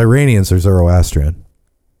 because Iranians are Zoroastrian,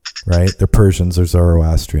 right? The Persians are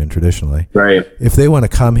Zoroastrian traditionally. Right. If they want to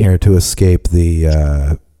come here to escape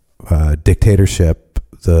the dictatorship,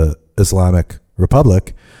 the Islamic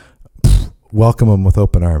Republic, welcome them with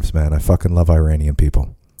open arms, man. I fucking love Iranian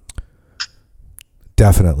people.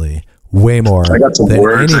 Definitely. Way more than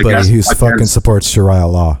anybody who fucking supports Sharia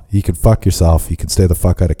law. You can fuck yourself. You can stay the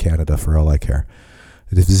fuck out of Canada for all I care.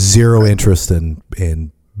 I have zero interest in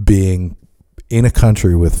being in a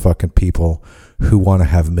country with fucking people who want to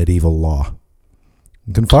have medieval law.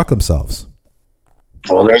 You can fuck themselves.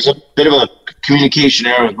 Well, there's a bit of a communication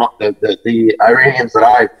error with the Iranians that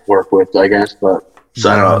I work with, I guess. But so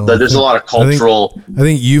I don't know. There's a lot of cultural. I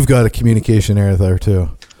think you've got a communication error there too.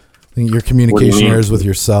 I think your communication error is with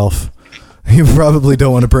yourself. You probably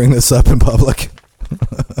don't want to bring this up in public.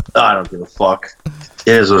 I don't give a fuck.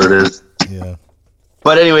 It is what it is. Yeah.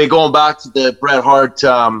 But anyway, going back to the Bret Hart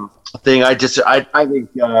thing, I think.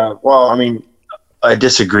 I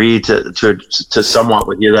disagree to somewhat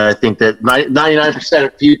with you. That I think that 99%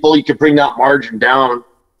 of people, you can bring that margin down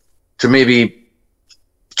to maybe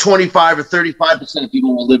 25 or 35% of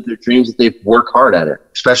people will live their dreams if they work hard at it,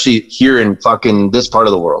 especially here in fucking this part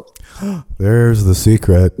of the world. There's the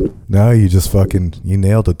secret. Now you just you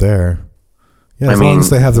nailed it there. Yeah, as long as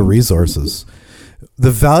they have the resources. The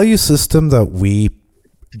value system that we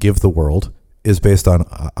give the world is based on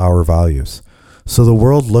our values. So the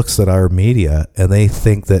world looks at our media and they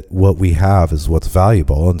think that what we have is what's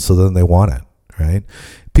valuable, and so then they want it, right?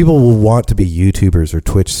 People will want to be YouTubers or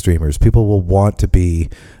Twitch streamers. People will want to be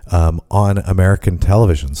on American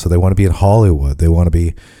television. So they want to be in Hollywood. They want to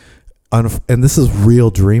be and this is real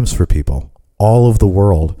dreams for people all over the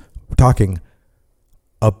world. We're talking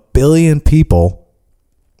 1 billion people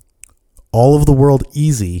all over the world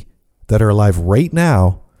easy that are alive right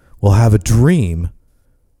now will have a dream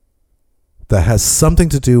that has something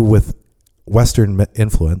to do with Western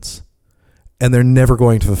influence, and they're never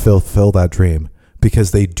going to fulfill that dream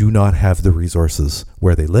because they do not have the resources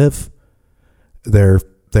where they live. They're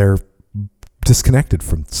disconnected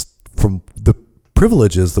from the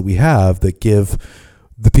privileges that we have that give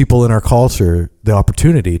the people in our culture the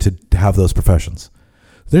opportunity to have those professions.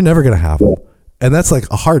 They're never going to have them. And that's like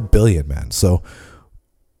a hard billion, man. So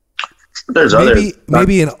there's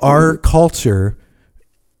maybe in our culture,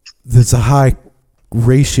 there's a high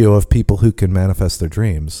ratio of people who can manifest their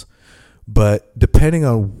dreams. But depending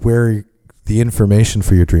on where the information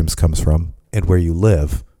for your dreams comes from and where you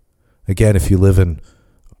live. Again, if you live in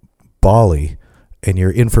Bali and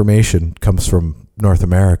your information comes from North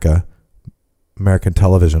America, American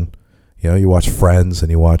television, you watch Friends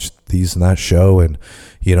and you watch these and that show, and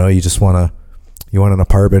you want an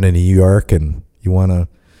apartment in New York, and you want to,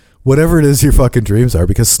 whatever it is your fucking dreams are,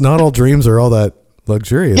 because not all dreams are all that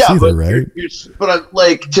luxurious either, right? But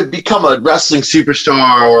like, to become a wrestling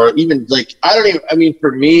superstar, or even like,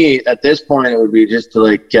 for me at this point, it would be just to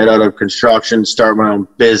like get out of construction, start my own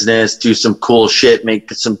business, do some cool shit,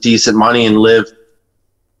 make some decent money, and live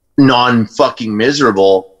non-fucking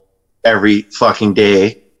miserable every fucking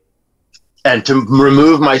day, and to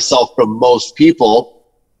remove myself from most people,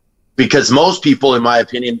 because most people, in my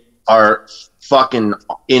opinion, are fucking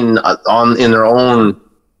in their own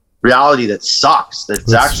reality that sucks.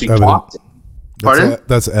 That's actually toxic. Pardon?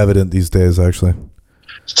 That's evident these days, actually.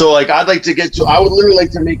 So like, I would literally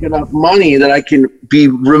like to make enough money that I can be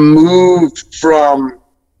removed from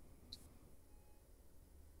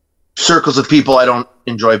circles of people I don't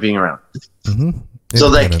enjoy being around. Mm-hmm. So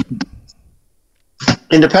like,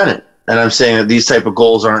 independent. And I'm saying that these type of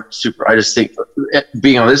goals aren't super. I just think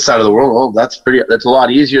being on this side of the world, that's a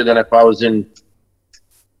lot easier than if I was in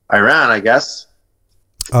Iran, I guess.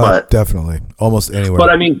 But definitely, almost anywhere. But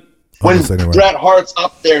I mean, when Bret Hart's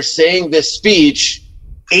up there saying this speech,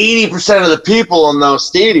 80% of the people in the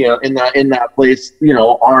stadium, in that place,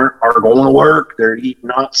 are going to work. They're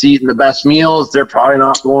not eating the best meals. They're probably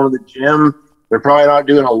not going to the gym. They're probably not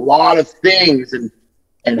doing a lot of things, and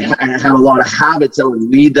have a lot of habits that would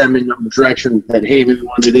lead them in the direction that, hey, maybe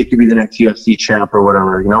one day they could be the next UFC champ or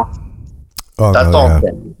whatever. Oh, that's all.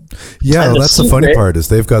 Yeah, well, that's the funny part, is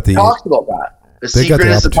they've got the. Talked about that. The secret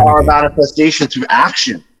is the power of manifestation through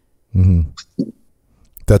action. Mm-hmm.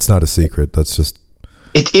 That's not a secret. That's just.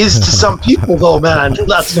 It is to some people, though, man.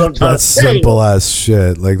 That's what I'm trying to say. That's simple ass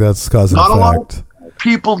shit. Like, that's cause and effect. Not a lot of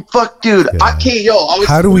people. Fuck, dude. Yeah.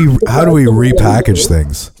 How do we repackage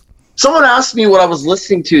things? Someone asked me what I was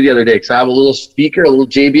listening to the other day, because I have a little speaker, a little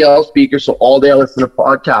JBL speaker, so all day I listen to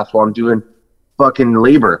podcasts while I'm doing fucking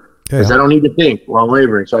labor, because I don't need to think while I'm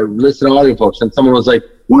laboring. So I listen to audiobooks, and someone was like,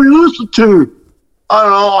 "What do you listen to?" I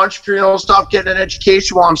don't know, entrepreneur, stop getting an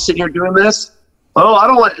education while I'm sitting here doing this. Oh, I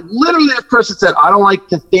don't like, literally that person said, I don't like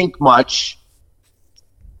to think much.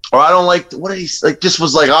 Or I don't like, what did he, like, just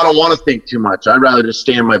was like, I don't want to think too much. I'd rather just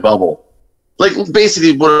stay in my bubble. Like,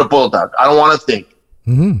 basically what it boiled down. I don't want to think.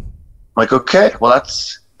 Mm-hmm. Like, okay, well,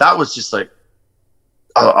 that was just like,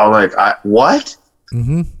 I'm like, what?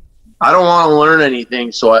 Mm-hmm. I don't want to learn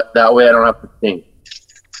anything, so that way I don't have to think.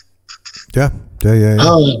 Yeah.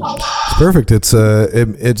 It's perfect. It's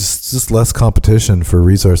just less competition for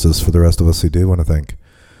resources for the rest of us who do want to think.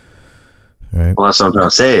 Right. Well, that's what I'm trying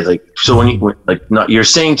to say. Like, so you're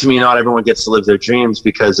saying to me, not everyone gets to live their dreams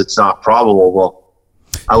because it's not probable. Well,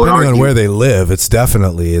 I would depending on where they live,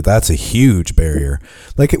 that's a huge barrier.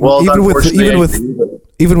 Like, even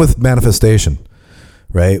with manifestation,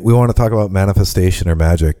 right? We want to talk about manifestation or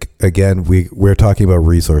magic. Again, we're talking about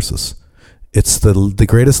resources. It's the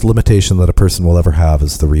greatest limitation that a person will ever have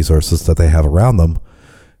is the resources that they have around them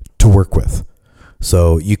to work with.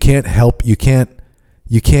 So you can't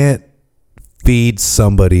feed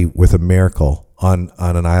somebody with a miracle on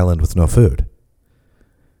an island with no food,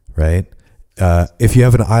 right? If you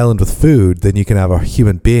have an island with food, then you can have a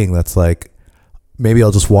human being that's like, maybe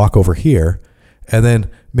I'll just walk over here, and then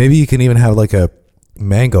maybe you can even have like a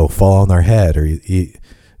mango fall on their head, or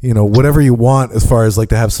whatever you want as far as like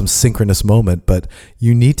to have some synchronous moment, but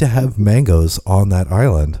you need to have mangoes on that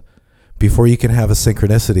island before you can have a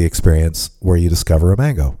synchronicity experience where you discover a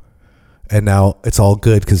mango. And now it's all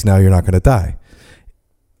good because now you're not going to die.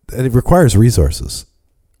 And it requires resources.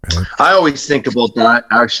 Right? I always think about that.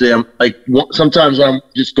 Actually, I'm like, sometimes when I'm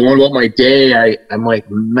just going about my day, I'm like,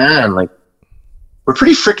 man, like, we're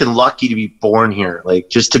pretty freaking lucky to be born here. Like,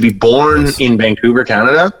 just to be born in Vancouver,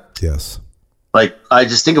 Canada. Yes. Like, I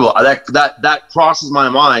just think about that crosses my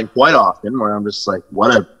mind quite often, where I'm just like,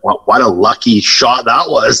 what a lucky shot that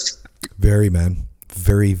was. Very, man.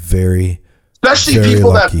 Very, very. Especially very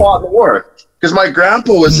people lucky. that fought the war. Because my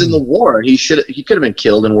grandpa was in the war, and he could have been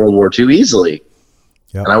killed in World War II easily.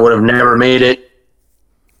 Yep. And I would have never made it.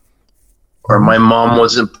 Or my mom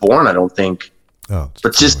wasn't born, I don't think. Oh,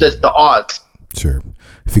 but just the odds. Sure.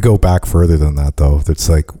 If you go back further than that, though, it's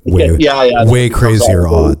like way crazier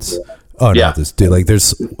odds. Oh no, this dude, like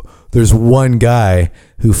there's one guy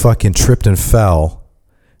who fucking tripped and fell,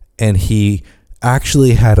 and he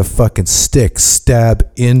actually had a fucking stick stab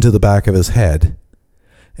into the back of his head,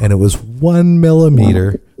 and it was 1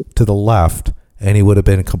 millimeter to the left, and he would have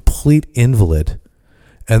been a complete invalid.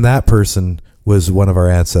 And that person was one of our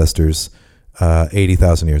ancestors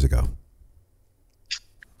 80,000 years ago.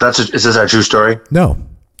 Is this a true story? No.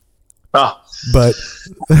 Oh. But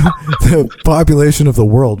the population of the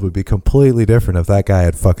world would be completely different if that guy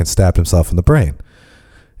had fucking stabbed himself in the brain.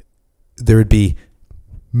 There would be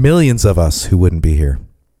millions of us who wouldn't be here.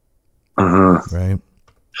 Mm-hmm. Right?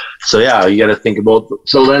 So yeah, you got to think about.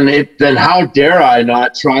 So then how dare I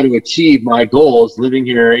not try to achieve my goals living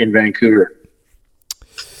here in Vancouver?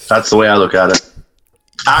 That's the way I look at it.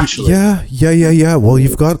 Actually, yeah. Well,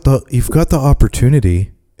 you've got the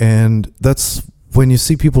opportunity, and that's when you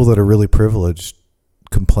see people that are really privileged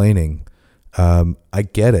complaining. I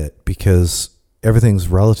get it, because everything's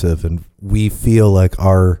relative, and we feel like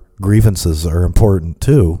our grievances are important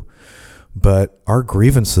too, but our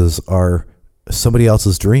grievances are somebody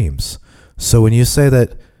else's dreams. So when you say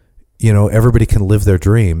that, everybody can live their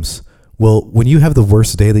dreams, well, when you have the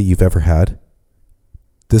worst day that you've ever had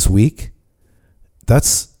this week,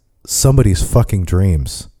 that's somebody's fucking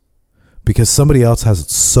dreams, because somebody else has it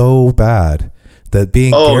so bad that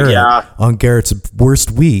being Garrett on Garrett's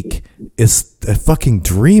worst week is a fucking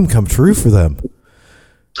dream come true for them.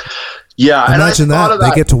 Yeah. Imagine that.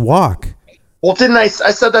 They get to walk. Well, didn't I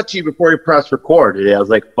said that to you before you pressed record today? I was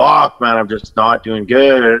like, fuck, man, I'm just not doing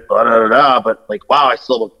good. Blah, blah, blah, blah. But like, wow, I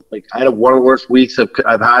had one of the worst weeks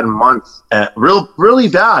I've had in months. Really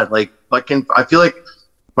bad. I feel like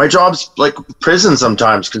my job's like prison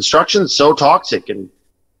sometimes. Construction's so toxic, and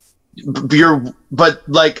the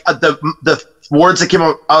words that came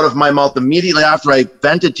out of my mouth immediately after I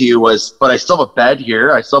vented to you was, but I still have a bed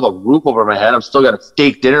here. I still have a roof over my head. I'm still got a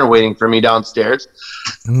steak dinner waiting for me downstairs.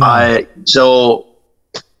 So,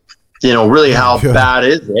 really how bad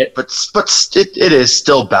is it? But it is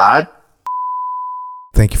still bad.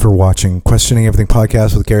 Thank you for watching Questioning Everything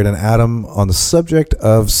podcast with Garrett and Adam on the subject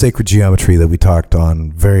of sacred geometry that we talked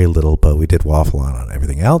on very little, but we did waffle on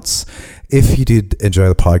everything else. If you did enjoy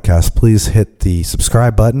the podcast, please hit the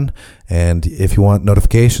subscribe button. And if you want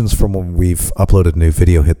notifications from when we've uploaded a new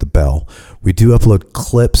video, hit the bell. We do upload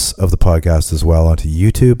clips of the podcast as well onto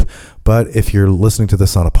YouTube. But if you're listening to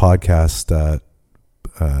this on a podcast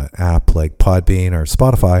app like Podbean or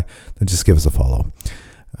Spotify, then just give us a follow.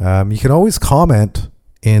 You can always comment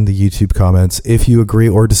in the YouTube comments if you agree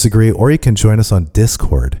or disagree, or you can join us on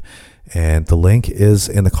Discord, and the link is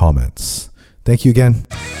in the comments. Thank you again.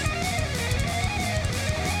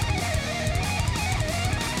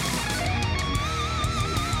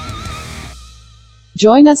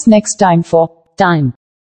 Join us next time for Time